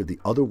 idolatry of the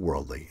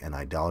otherworldly, and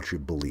idolatry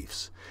of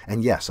beliefs.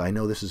 And yes, I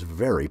know this is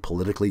very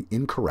politically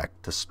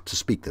incorrect to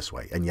speak this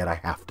way, and yet I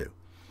have to.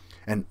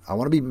 And I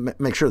want to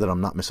make sure that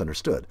I'm not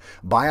misunderstood.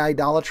 By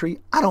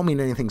idolatry, I don't mean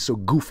anything so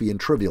goofy and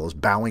trivial as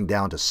bowing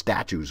down to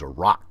statues or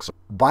rocks.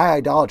 By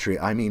idolatry,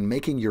 I mean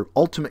making your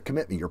ultimate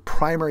commitment, your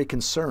primary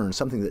concern,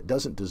 something that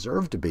doesn't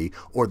deserve to be,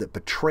 or that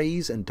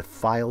betrays and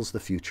defiles the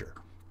future.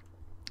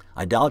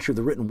 Idolatry of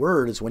the written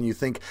word is when you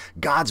think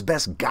God's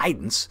best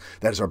guidance,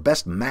 that is our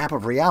best map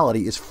of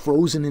reality, is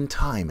frozen in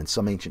time in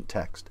some ancient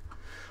text.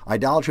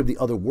 Idolatry of the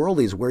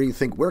otherworldly is where you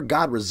think where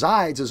God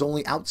resides is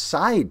only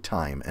outside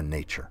time and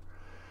nature.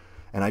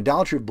 And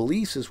idolatry of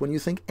beliefs is when you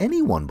think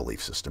any one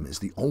belief system is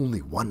the only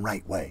one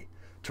right way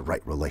to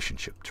right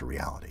relationship to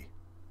reality.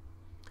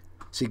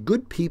 See,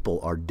 good people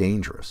are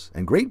dangerous,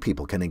 and great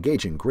people can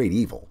engage in great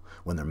evil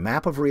when their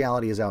map of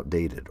reality is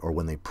outdated or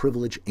when they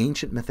privilege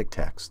ancient mythic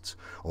texts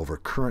over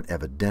current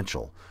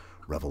evidential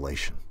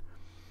revelation.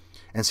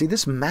 And see,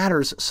 this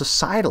matters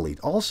societally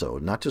also,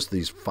 not just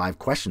these 5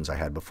 questions I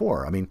had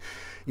before. I mean,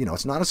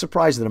 it's not a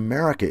surprise that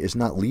America is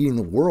not leading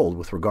the world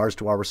with regards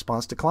to our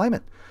response to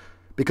climate,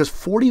 because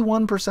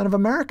 41% of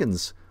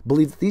Americans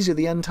believe that these are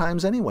the end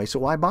times anyway, so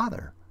why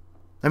bother?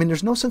 I mean,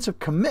 there's no sense of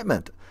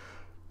commitment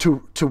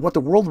to what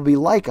the world will be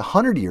like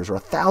 100 years or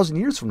 1,000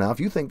 years from now if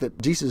you think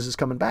that Jesus is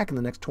coming back in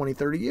the next 20,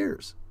 30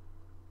 years.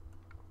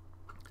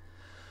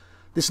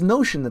 This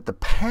notion that the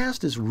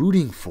past is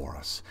rooting for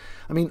us.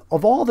 I mean,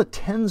 of all the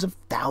tens of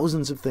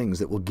thousands of things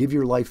that will give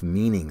your life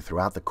meaning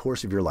throughout the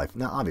course of your life,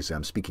 now obviously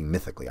I'm speaking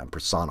mythically, I'm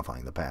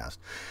personifying the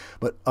past,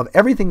 but of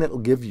everything that will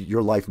give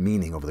your life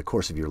meaning over the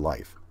course of your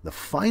life, the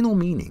final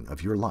meaning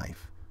of your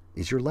life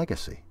is your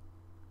legacy.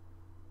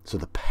 So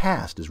the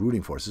past is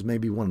rooting for us. This may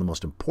be one of the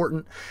most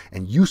important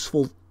and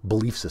useful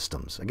belief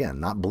systems. Again,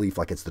 not belief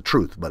like it's the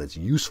truth, but it's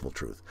useful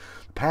truth.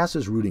 The past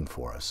is rooting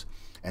for us,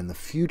 and the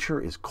future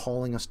is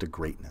calling us to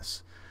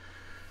greatness.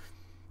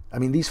 I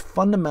mean, these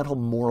fundamental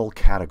moral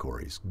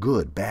categories,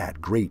 good, bad,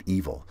 great,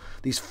 evil,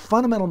 these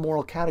fundamental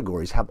moral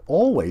categories have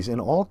always, in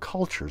all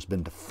cultures,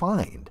 been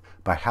defined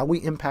by how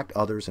we impact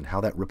others and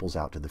how that ripples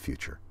out to the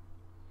future.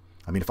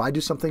 I mean, if I do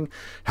something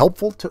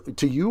helpful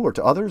to you or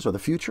to others or the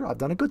future, I've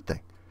done a good thing.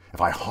 If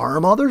I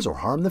harm others or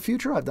harm the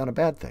future, I've done a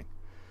bad thing.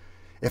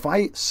 If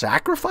I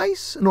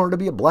sacrifice in order to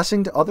be a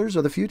blessing to others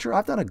or the future,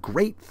 I've done a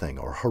great thing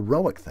or a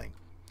heroic thing.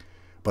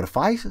 But if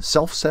I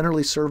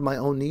self-centeredly serve my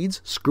own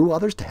needs, screw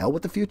others, to hell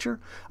with the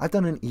future, I've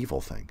done an evil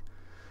thing.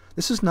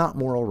 This is not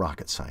moral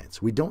rocket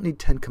science. We don't need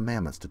 10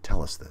 commandments to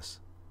tell us this.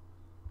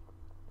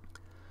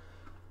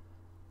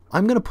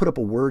 I'm going to put up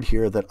a word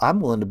here that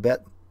I'm willing to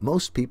bet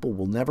most people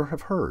will never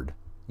have heard.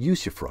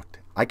 Usufruct.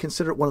 I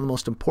consider it one of the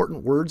most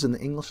important words in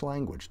the English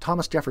language.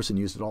 Thomas Jefferson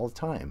used it all the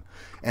time.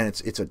 And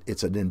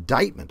it's an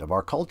indictment of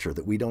our culture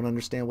that we don't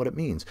understand what it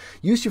means.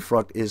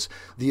 Usufruct is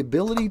the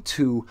ability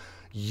to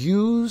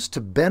use,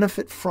 to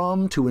benefit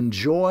from, to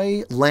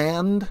enjoy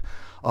land,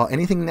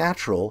 anything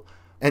natural,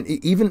 and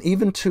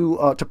even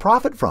to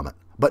profit from it,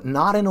 but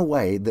not in a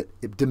way that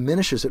it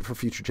diminishes it for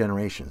future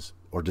generations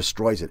or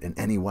destroys it in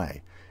any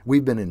way.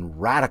 We've been in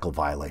radical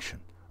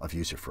violation of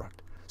usufruct.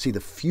 See, the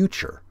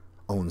future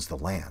owns the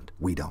land.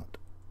 We don't.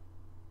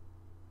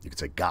 You could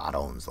say God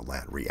owns the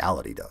land.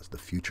 Reality does. The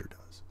future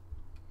does.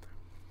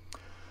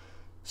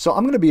 So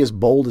I'm going to be as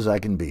bold as I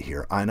can be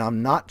here. And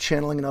I'm not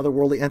channeling an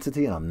otherworldly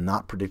entity, and I'm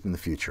not predicting the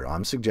future.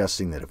 I'm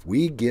suggesting that if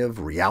we give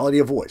reality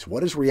a voice,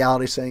 what is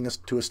reality saying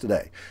to us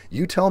today?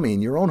 You tell me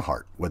in your own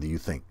heart whether you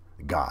think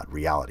God,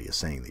 reality, is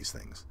saying these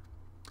things.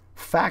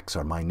 Facts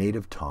are my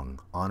native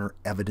tongue. Honor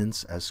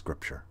evidence as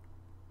scripture.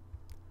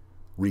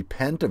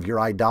 Repent of your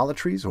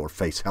idolatries or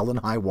face hell and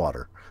high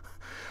water.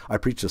 I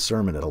preached a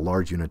sermon at a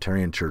large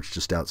Unitarian church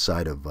just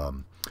outside of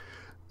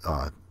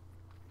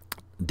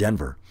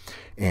Denver.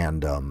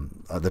 And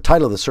the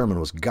title of the sermon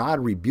was God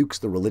Rebukes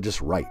the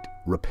Religious Right,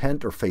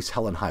 Repent or Face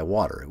Hell and High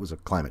Water. It was a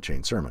climate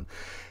change sermon.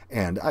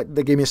 And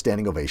they gave me a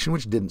standing ovation,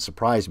 which didn't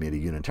surprise me at a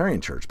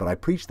Unitarian church. But I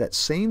preached that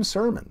same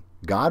sermon,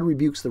 God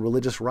Rebukes the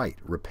Religious Right,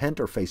 Repent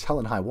or Face Hell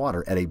and High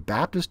Water, at a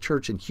Baptist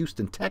church in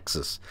Houston,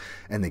 Texas.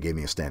 And they gave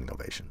me a standing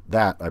ovation.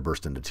 That, I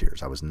burst into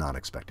tears. I was not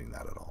expecting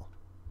that at all.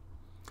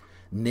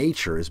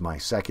 Nature is my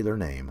secular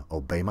name.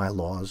 Obey my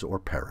laws or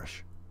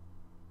perish.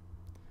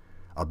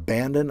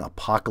 Abandon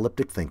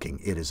apocalyptic thinking.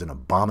 It is an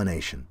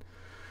abomination.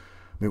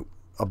 I mean,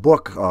 a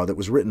book that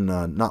was written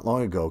not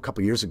long ago, a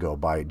couple years ago,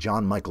 by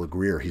John Michael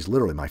Greer. He's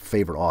literally my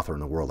favorite author in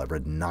the world. I've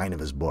read 9 of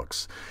his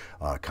books.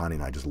 Connie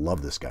and I just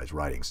love this guy's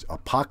writings.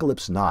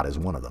 Apocalypse Not is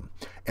one of them.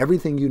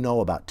 Everything you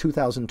know about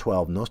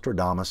 2012,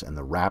 Nostradamus, and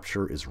the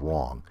rapture is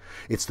wrong.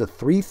 It's the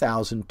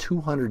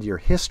 3,200-year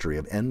history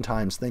of end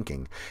times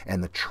thinking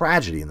and the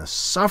tragedy and the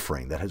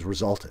suffering that has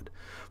resulted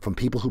from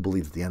people who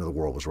believed that the end of the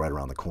world was right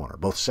around the corner,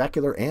 both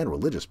secular and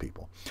religious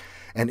people.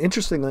 And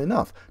interestingly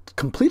enough,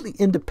 completely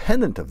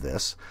independent of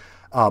this,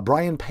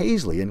 Brian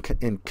Paisley in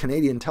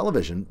Canadian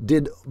television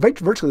did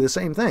virtually the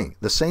same thing,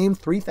 the same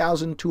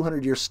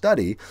 3,200-year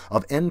study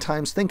of end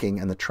times thinking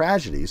and the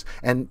tragedies.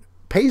 And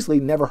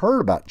Paisley never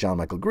heard about John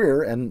Michael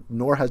Greer, and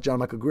nor has John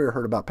Michael Greer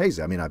heard about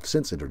Paisley. I mean, I've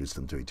since introduced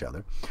them to each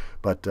other,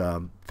 but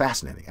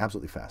fascinating,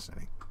 absolutely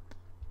fascinating.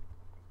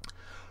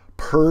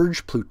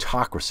 Purge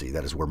plutocracy,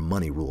 that is where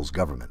money rules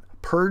government.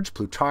 Purge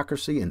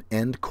plutocracy and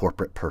end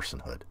corporate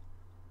personhood.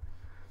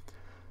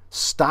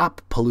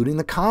 Stop polluting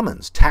the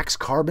commons. Tax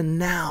carbon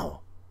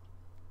now.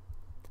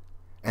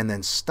 And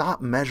then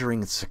stop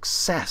measuring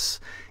success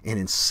in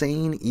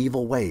insane,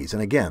 evil ways.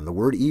 And again, the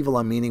word evil,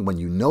 I'm meaning when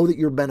you know that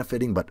you're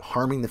benefiting but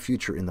harming the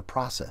future in the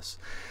process.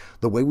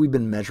 The way we've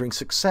been measuring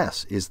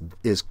success is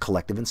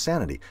collective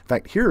insanity. In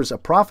fact, here's a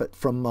prophet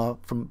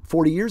from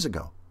 40 years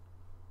ago.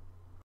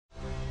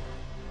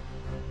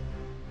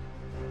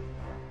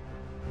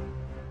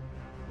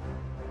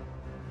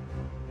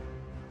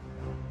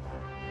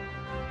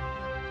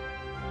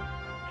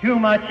 Too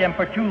much and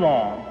for too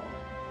long,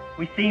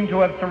 we seem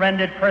to have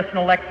surrendered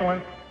personal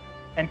excellence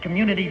and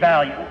community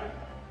values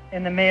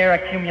in the mere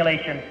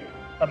accumulation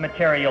of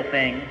material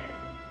things.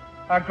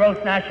 Our gross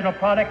national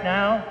product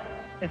now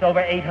is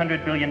over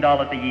 $800 billion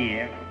a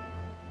year.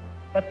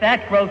 But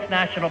that gross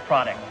national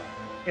product,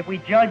 if we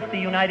judge the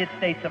United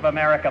States of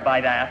America by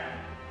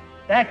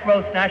that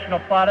gross national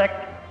product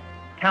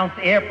counts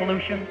air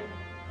pollution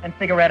and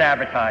cigarette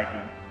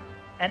advertising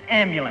and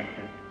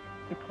ambulances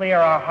to clear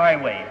our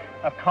highways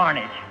of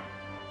carnage.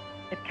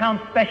 It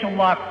counts special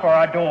locks for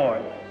our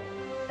doors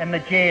and the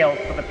jails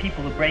for the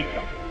people who break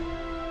them.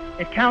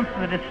 It counts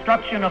the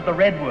destruction of the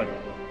redwoods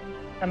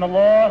and the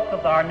loss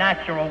of our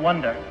natural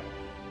wonder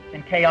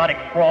in chaotic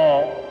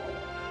sprawl.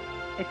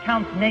 It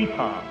counts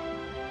napalm,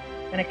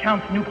 and it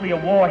counts nuclear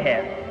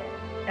warheads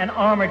and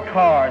armored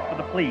cars for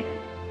the police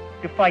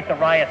to fight the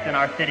riots in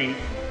our cities.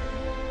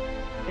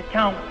 It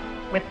counts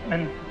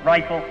Whitman's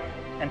rifle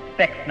and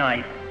Speck's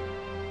knife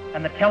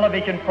and the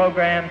television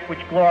programs which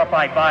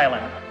glorify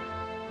violence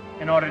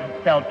in order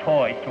to sell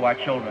toys to our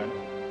children.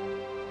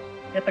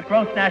 Yet the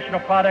gross national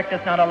product does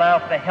not allow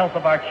for the health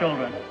of our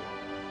children,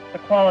 the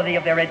quality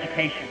of their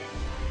education,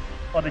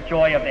 or the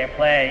joy of their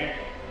play.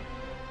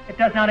 It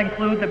does not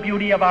include the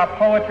beauty of our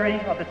poetry,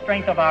 or the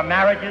strength of our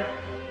marriages,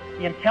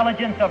 the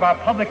intelligence of our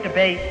public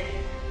debate,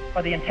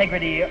 or the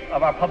integrity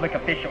of our public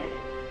officials.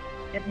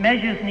 It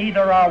measures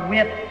neither our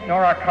wit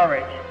nor our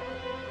courage,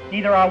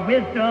 neither our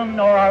wisdom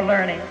nor our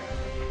learning,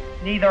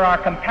 neither our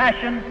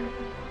compassion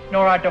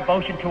nor our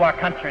devotion to our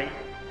country.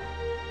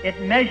 It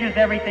measures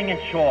everything in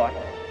short,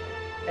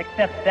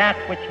 except that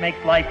which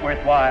makes life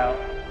worthwhile.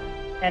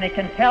 And it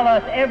can tell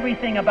us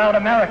everything about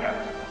America,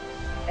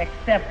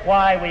 except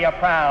why we are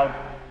proud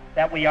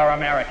that we are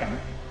Americans.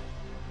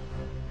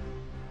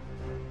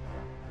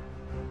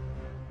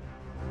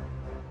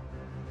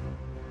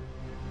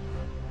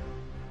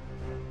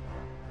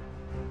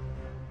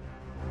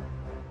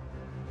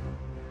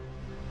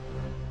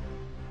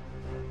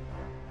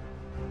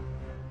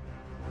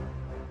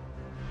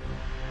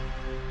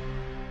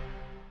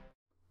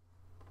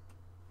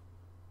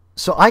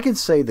 So I can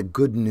say the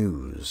good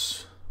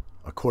news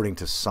according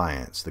to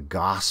science, the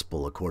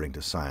gospel according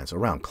to science,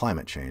 around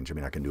climate change. I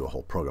mean, I can do a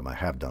whole program. I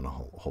have done a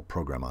whole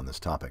program on this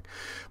topic.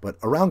 But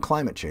around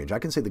climate change, I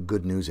can say the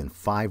good news in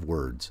 5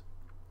 words.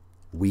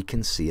 We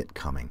can see it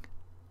coming.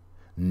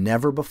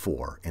 Never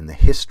before in the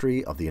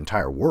history of the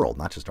entire world,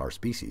 not just our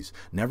species,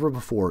 never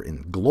before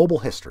in global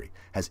history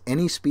has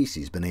any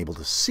species been able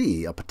to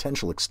see a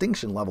potential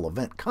extinction level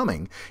event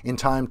coming in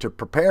time to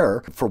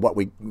prepare for what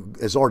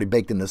is already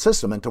baked in the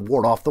system and to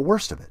ward off the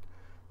worst of it.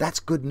 That's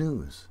good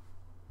news.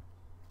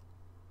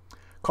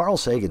 Carl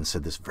Sagan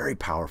said this very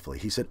powerfully.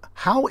 He said,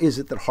 how is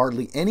it that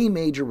hardly any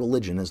major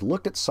religion has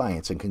looked at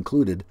science and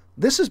concluded,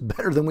 this is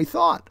better than we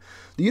thought.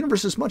 The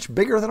universe is much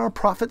bigger than our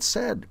prophets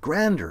said,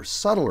 grander,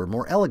 subtler,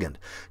 more elegant.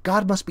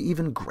 God must be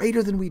even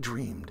greater than we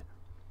dreamed.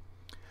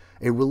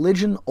 A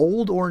religion,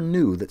 old or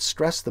new, that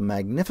stressed the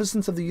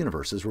magnificence of the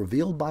universe as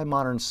revealed by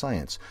modern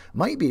science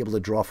might be able to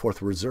draw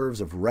forth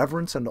reserves of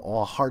reverence and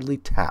awe hardly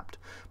tapped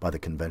by the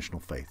conventional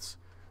faiths.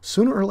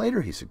 Sooner or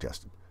later, he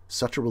suggested,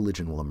 such a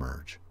religion will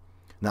emerge.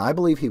 Now, I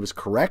believe he was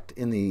correct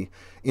in the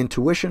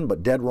intuition,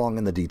 but dead wrong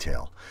in the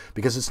detail,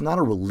 because it's not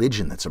a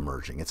religion that's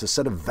emerging. It's a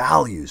set of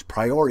values,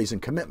 priorities,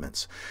 and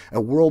commitments.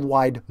 A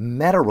worldwide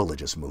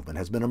meta-religious movement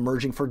has been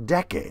emerging for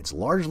decades,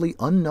 largely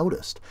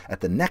unnoticed,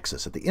 at the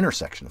nexus, at the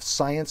intersection of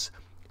science,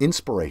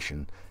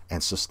 inspiration,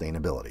 and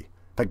sustainability.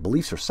 In fact,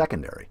 beliefs are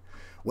secondary.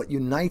 What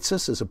unites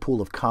us is a pool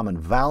of common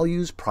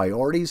values,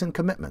 priorities, and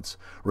commitments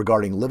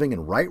regarding living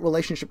in right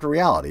relationship to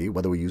reality,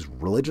 whether we use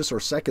religious or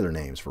secular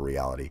names for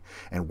reality,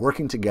 and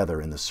working together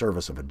in the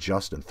service of a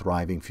just and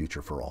thriving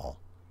future for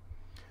all.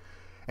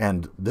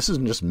 And this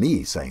isn't just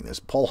me saying this.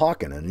 Paul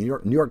Hawken, in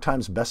a New York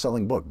Times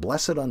bestselling book,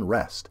 Blessed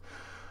Unrest,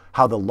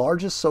 how the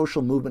largest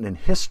social movement in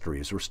history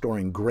is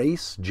restoring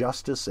grace,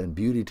 justice, and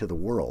beauty to the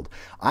world.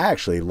 I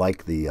actually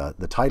like the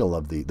title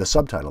of the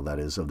subtitle, that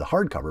is, of the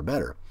hardcover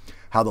better.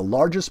 How the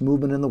largest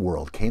movement in the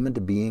world came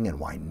into being and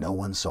why no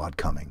one saw it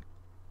coming.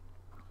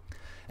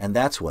 And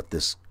that's what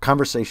this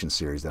conversation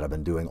series that I've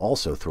been doing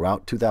also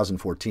throughout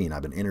 2014,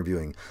 I've been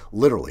interviewing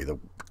literally the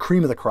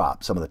cream of the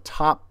crop, some of the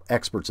top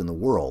experts in the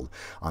world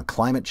on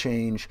climate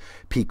change,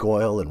 peak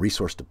oil and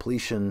resource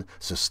depletion,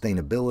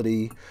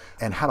 sustainability,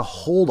 and how to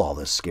hold all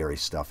this scary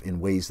stuff in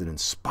ways that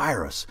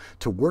inspire us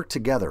to work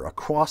together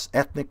across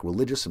ethnic,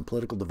 religious, and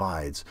political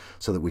divides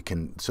so that we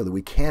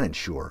can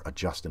ensure a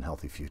just and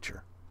healthy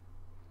future.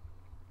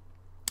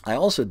 I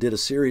also did a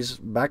series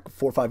back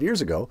 4 or 5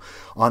 years ago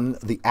on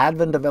the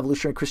advent of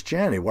evolutionary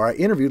Christianity, where I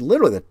interviewed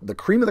literally the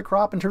cream of the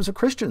crop in terms of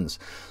Christians,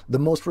 the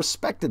most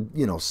respected,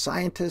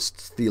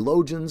 scientists,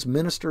 theologians,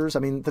 ministers,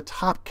 the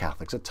top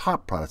Catholics, the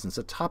top Protestants,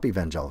 the top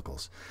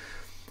evangelicals.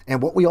 And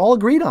what we all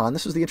agreed on,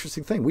 this is the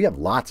interesting thing, we have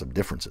lots of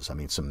differences.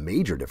 Some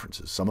major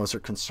differences. Some of us are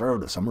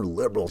conservative, some are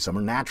liberal, some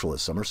are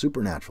naturalists, some are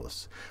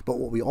supernaturalists. But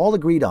what we all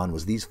agreed on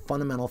was these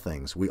fundamental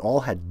things. We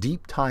all had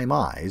deep time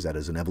eyes, that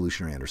is an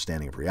evolutionary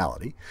understanding of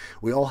reality.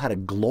 We all had a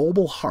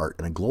global heart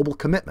and a global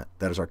commitment.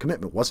 That is, our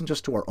commitment wasn't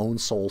just to our own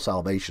soul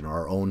salvation or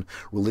our own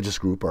religious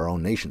group or our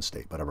own nation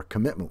state, but our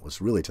commitment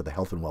was really to the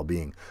health and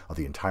well-being of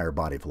the entire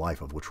body of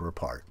life of which we're a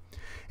part.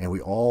 And we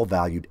all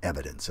valued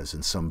evidence, as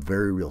in some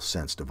very real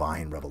sense,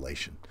 divine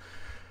revelation.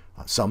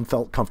 Some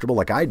felt comfortable,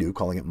 like I do,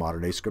 calling it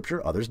modern-day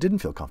scripture. Others didn't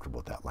feel comfortable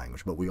with that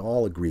language, but we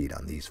all agreed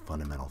on these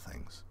fundamental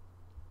things.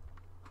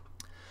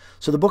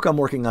 So the book I'm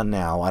working on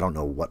now, I don't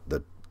know what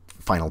the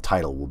final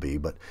title will be,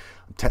 but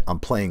I'm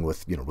playing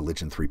with,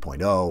 Religion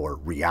 3.0 or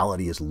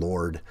Reality is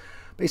Lord.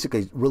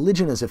 Basically,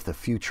 religion as if the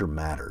future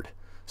mattered.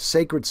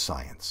 Sacred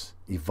science,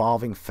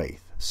 evolving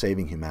faith,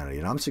 saving humanity.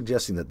 And I'm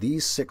suggesting that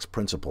these 6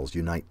 principles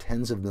unite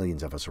tens of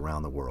millions of us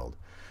around the world.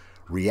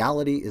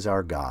 Reality is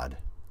our God.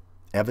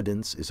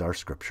 Evidence is our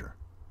scripture.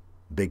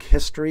 Big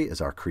history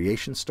is our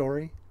creation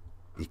story.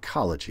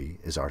 Ecology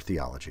is our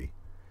theology.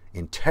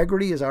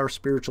 Integrity is our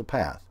spiritual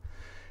path.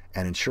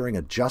 And ensuring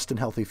a just and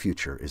healthy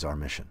future is our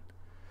mission.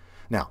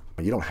 Now,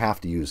 you don't have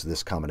to use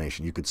this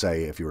combination. You could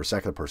say, if you were a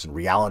secular person,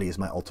 reality is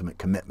my ultimate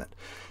commitment.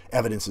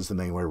 Evidence is the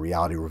main way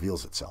reality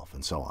reveals itself,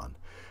 and so on.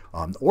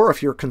 Or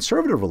if you're a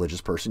conservative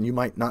religious person, you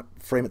might not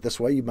frame it this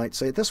way. You might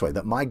say it this way,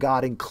 that my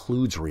God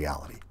includes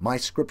reality. My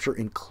scripture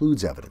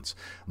includes evidence.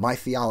 My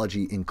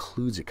theology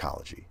includes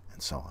ecology,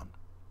 and so on.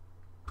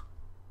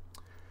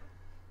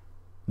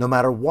 No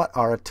matter what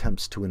our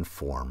attempts to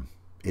inform,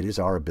 it is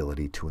our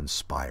ability to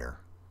inspire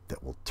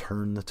that will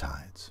turn the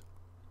tides.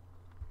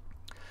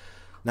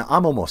 Now,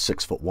 I'm almost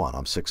 6'1".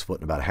 I'm 6 foot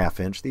and about a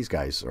half inch. These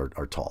guys are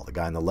tall. The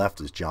guy on the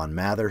left is John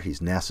Mather. He's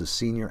NASA's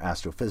senior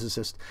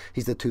astrophysicist.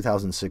 He's the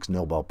 2006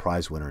 Nobel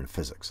Prize winner in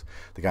physics.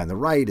 The guy on the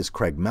right is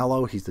Craig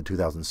Mello. He's the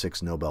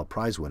 2006 Nobel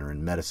Prize winner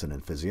in medicine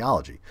and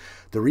physiology.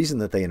 The reason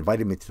that they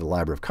invited me to the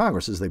Library of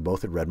Congress is they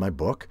both had read my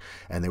book,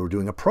 and they were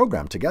doing a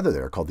program together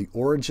there called The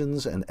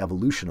Origins and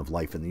Evolution of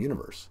Life in the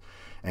Universe.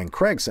 And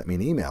Craig sent me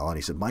an email, and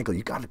he said, Michael,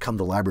 you got to come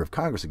to the Library of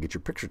Congress and get your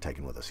picture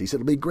taken with us. He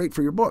said, it'll be great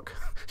for your book.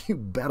 You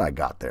bet I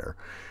got there.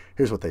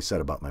 Here's what they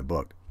said about my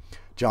book.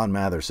 John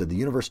Mather said, the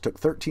universe took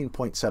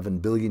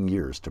 13.7 billion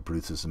years to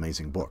produce this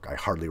amazing book. I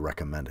hardly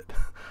recommend it.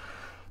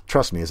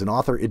 Trust me, as an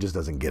author, it just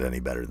doesn't get any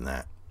better than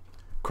that.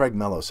 Craig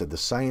Mello said, the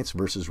science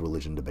versus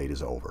religion debate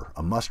is over.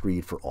 A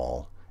must-read for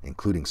all,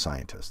 including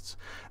scientists.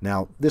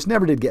 Now, this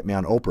never did get me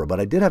on Oprah, but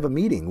I did have a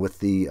meeting with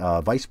the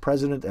vice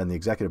president and the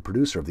executive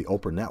producer of the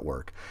Oprah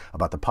Network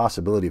about the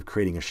possibility of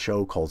creating a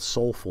show called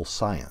Soulful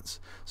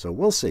Science. So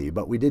we'll see,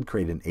 but we did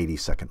create an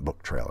 80-second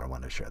book trailer. I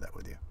wanted to share that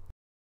with you.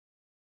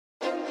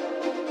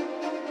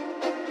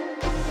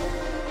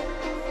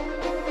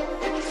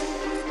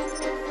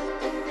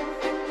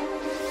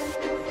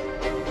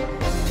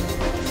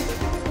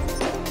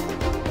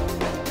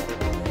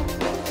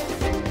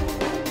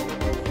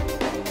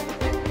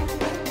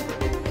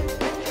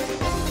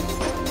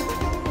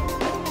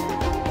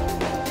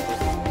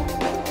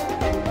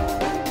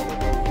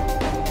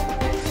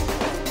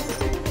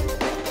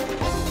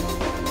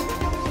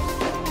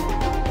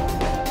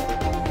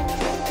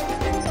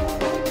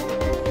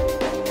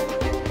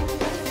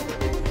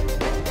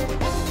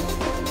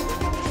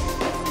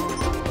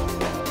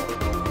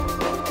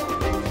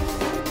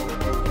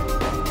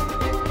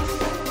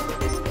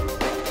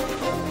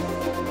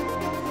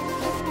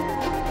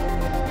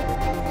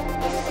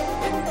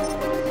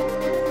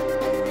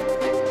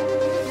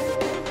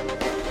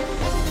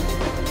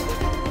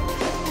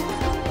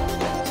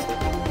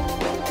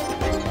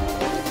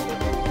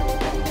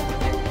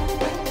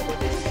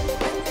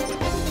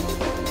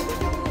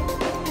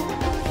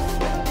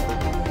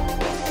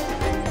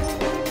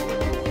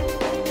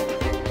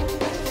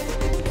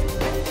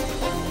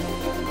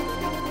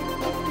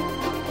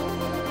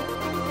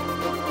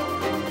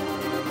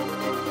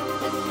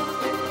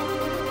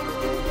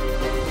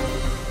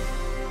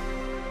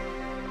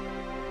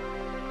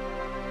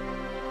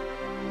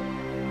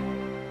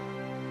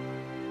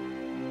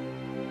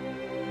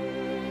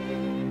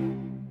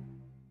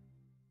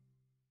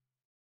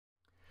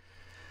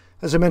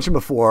 As I mentioned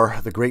before,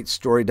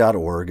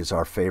 thegreatstory.org is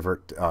our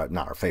favorite,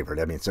 not our favorite,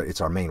 I mean, it's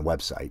our main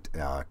website.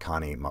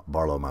 Connie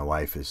Barlow, my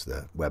wife, is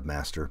the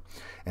webmaster.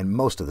 And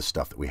most of the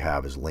stuff that we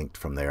have is linked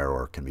from there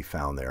or can be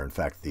found there. In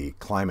fact, the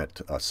climate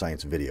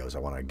science videos, I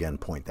want to again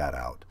point that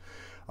out.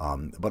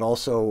 But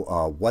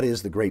also, What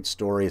is the Great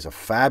Story is a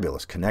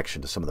fabulous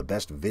connection to some of the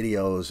best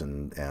videos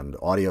and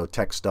audio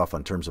tech stuff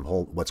in terms of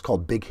what's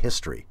called big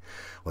history,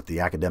 what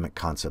the academic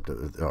concept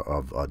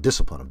of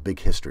discipline of big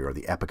history, or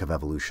the epic of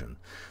evolution.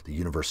 The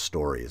universe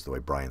story is the way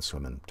Brian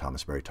Swim and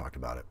Thomas Berry talked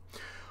about it.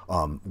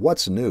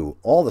 What's new?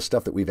 All the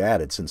stuff that we've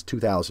added since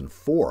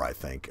 2004, I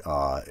think,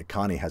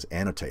 Connie has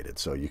annotated,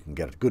 so you can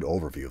get a good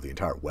overview of the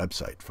entire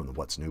website from the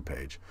What's New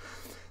page.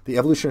 The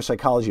evolutionary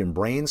psychology and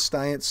brain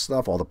science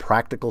stuff, all the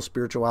practical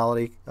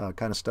spirituality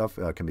kind of stuff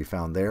can be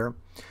found there.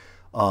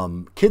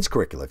 Kids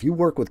curricula. If you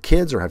work with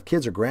kids or have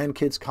kids or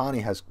grandkids, Connie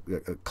has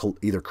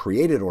either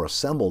created or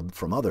assembled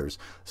from others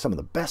some of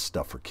the best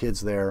stuff for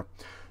kids there.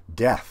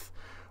 Death.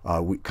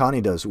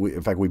 Connie does,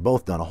 in fact, we've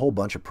both done a whole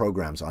bunch of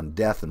programs on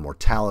death and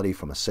mortality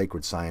from a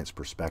sacred science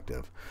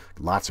perspective.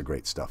 Lots of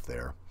great stuff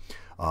there.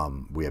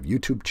 We have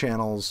YouTube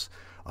channels.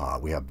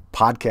 We have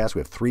podcasts. We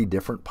have 3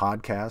 different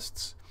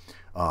podcasts.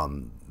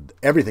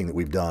 Everything that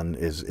we've done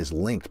is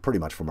linked pretty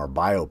much from our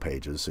bio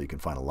pages, so you can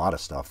find a lot of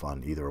stuff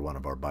on either one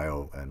of our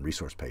bio and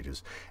resource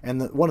pages.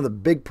 And one of the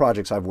big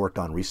projects I've worked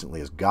on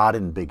recently is God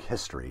in Big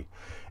History,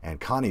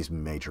 and Connie's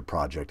major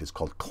project is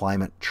called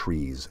Climate,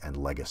 Trees, and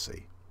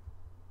Legacy.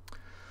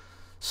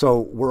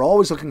 So we're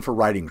always looking for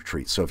writing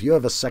retreats. So if you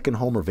have a second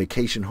home or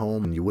vacation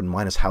home and you wouldn't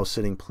mind us house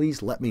sitting,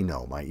 please let me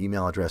know. My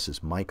email address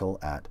is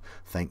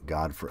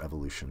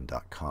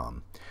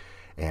michael@thankgodforevolution.com.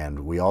 And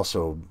we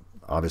also,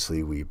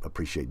 obviously, we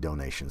appreciate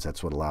donations.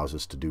 That's what allows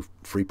us to do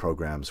free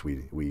programs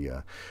when we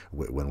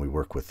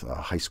work with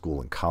high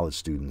school and college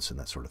students and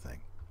that sort of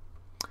thing.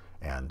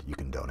 And you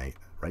can donate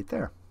right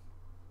there.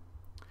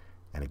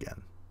 And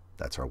again,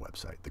 that's our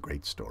website,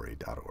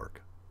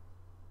 thegreatstory.org.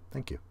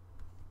 Thank you.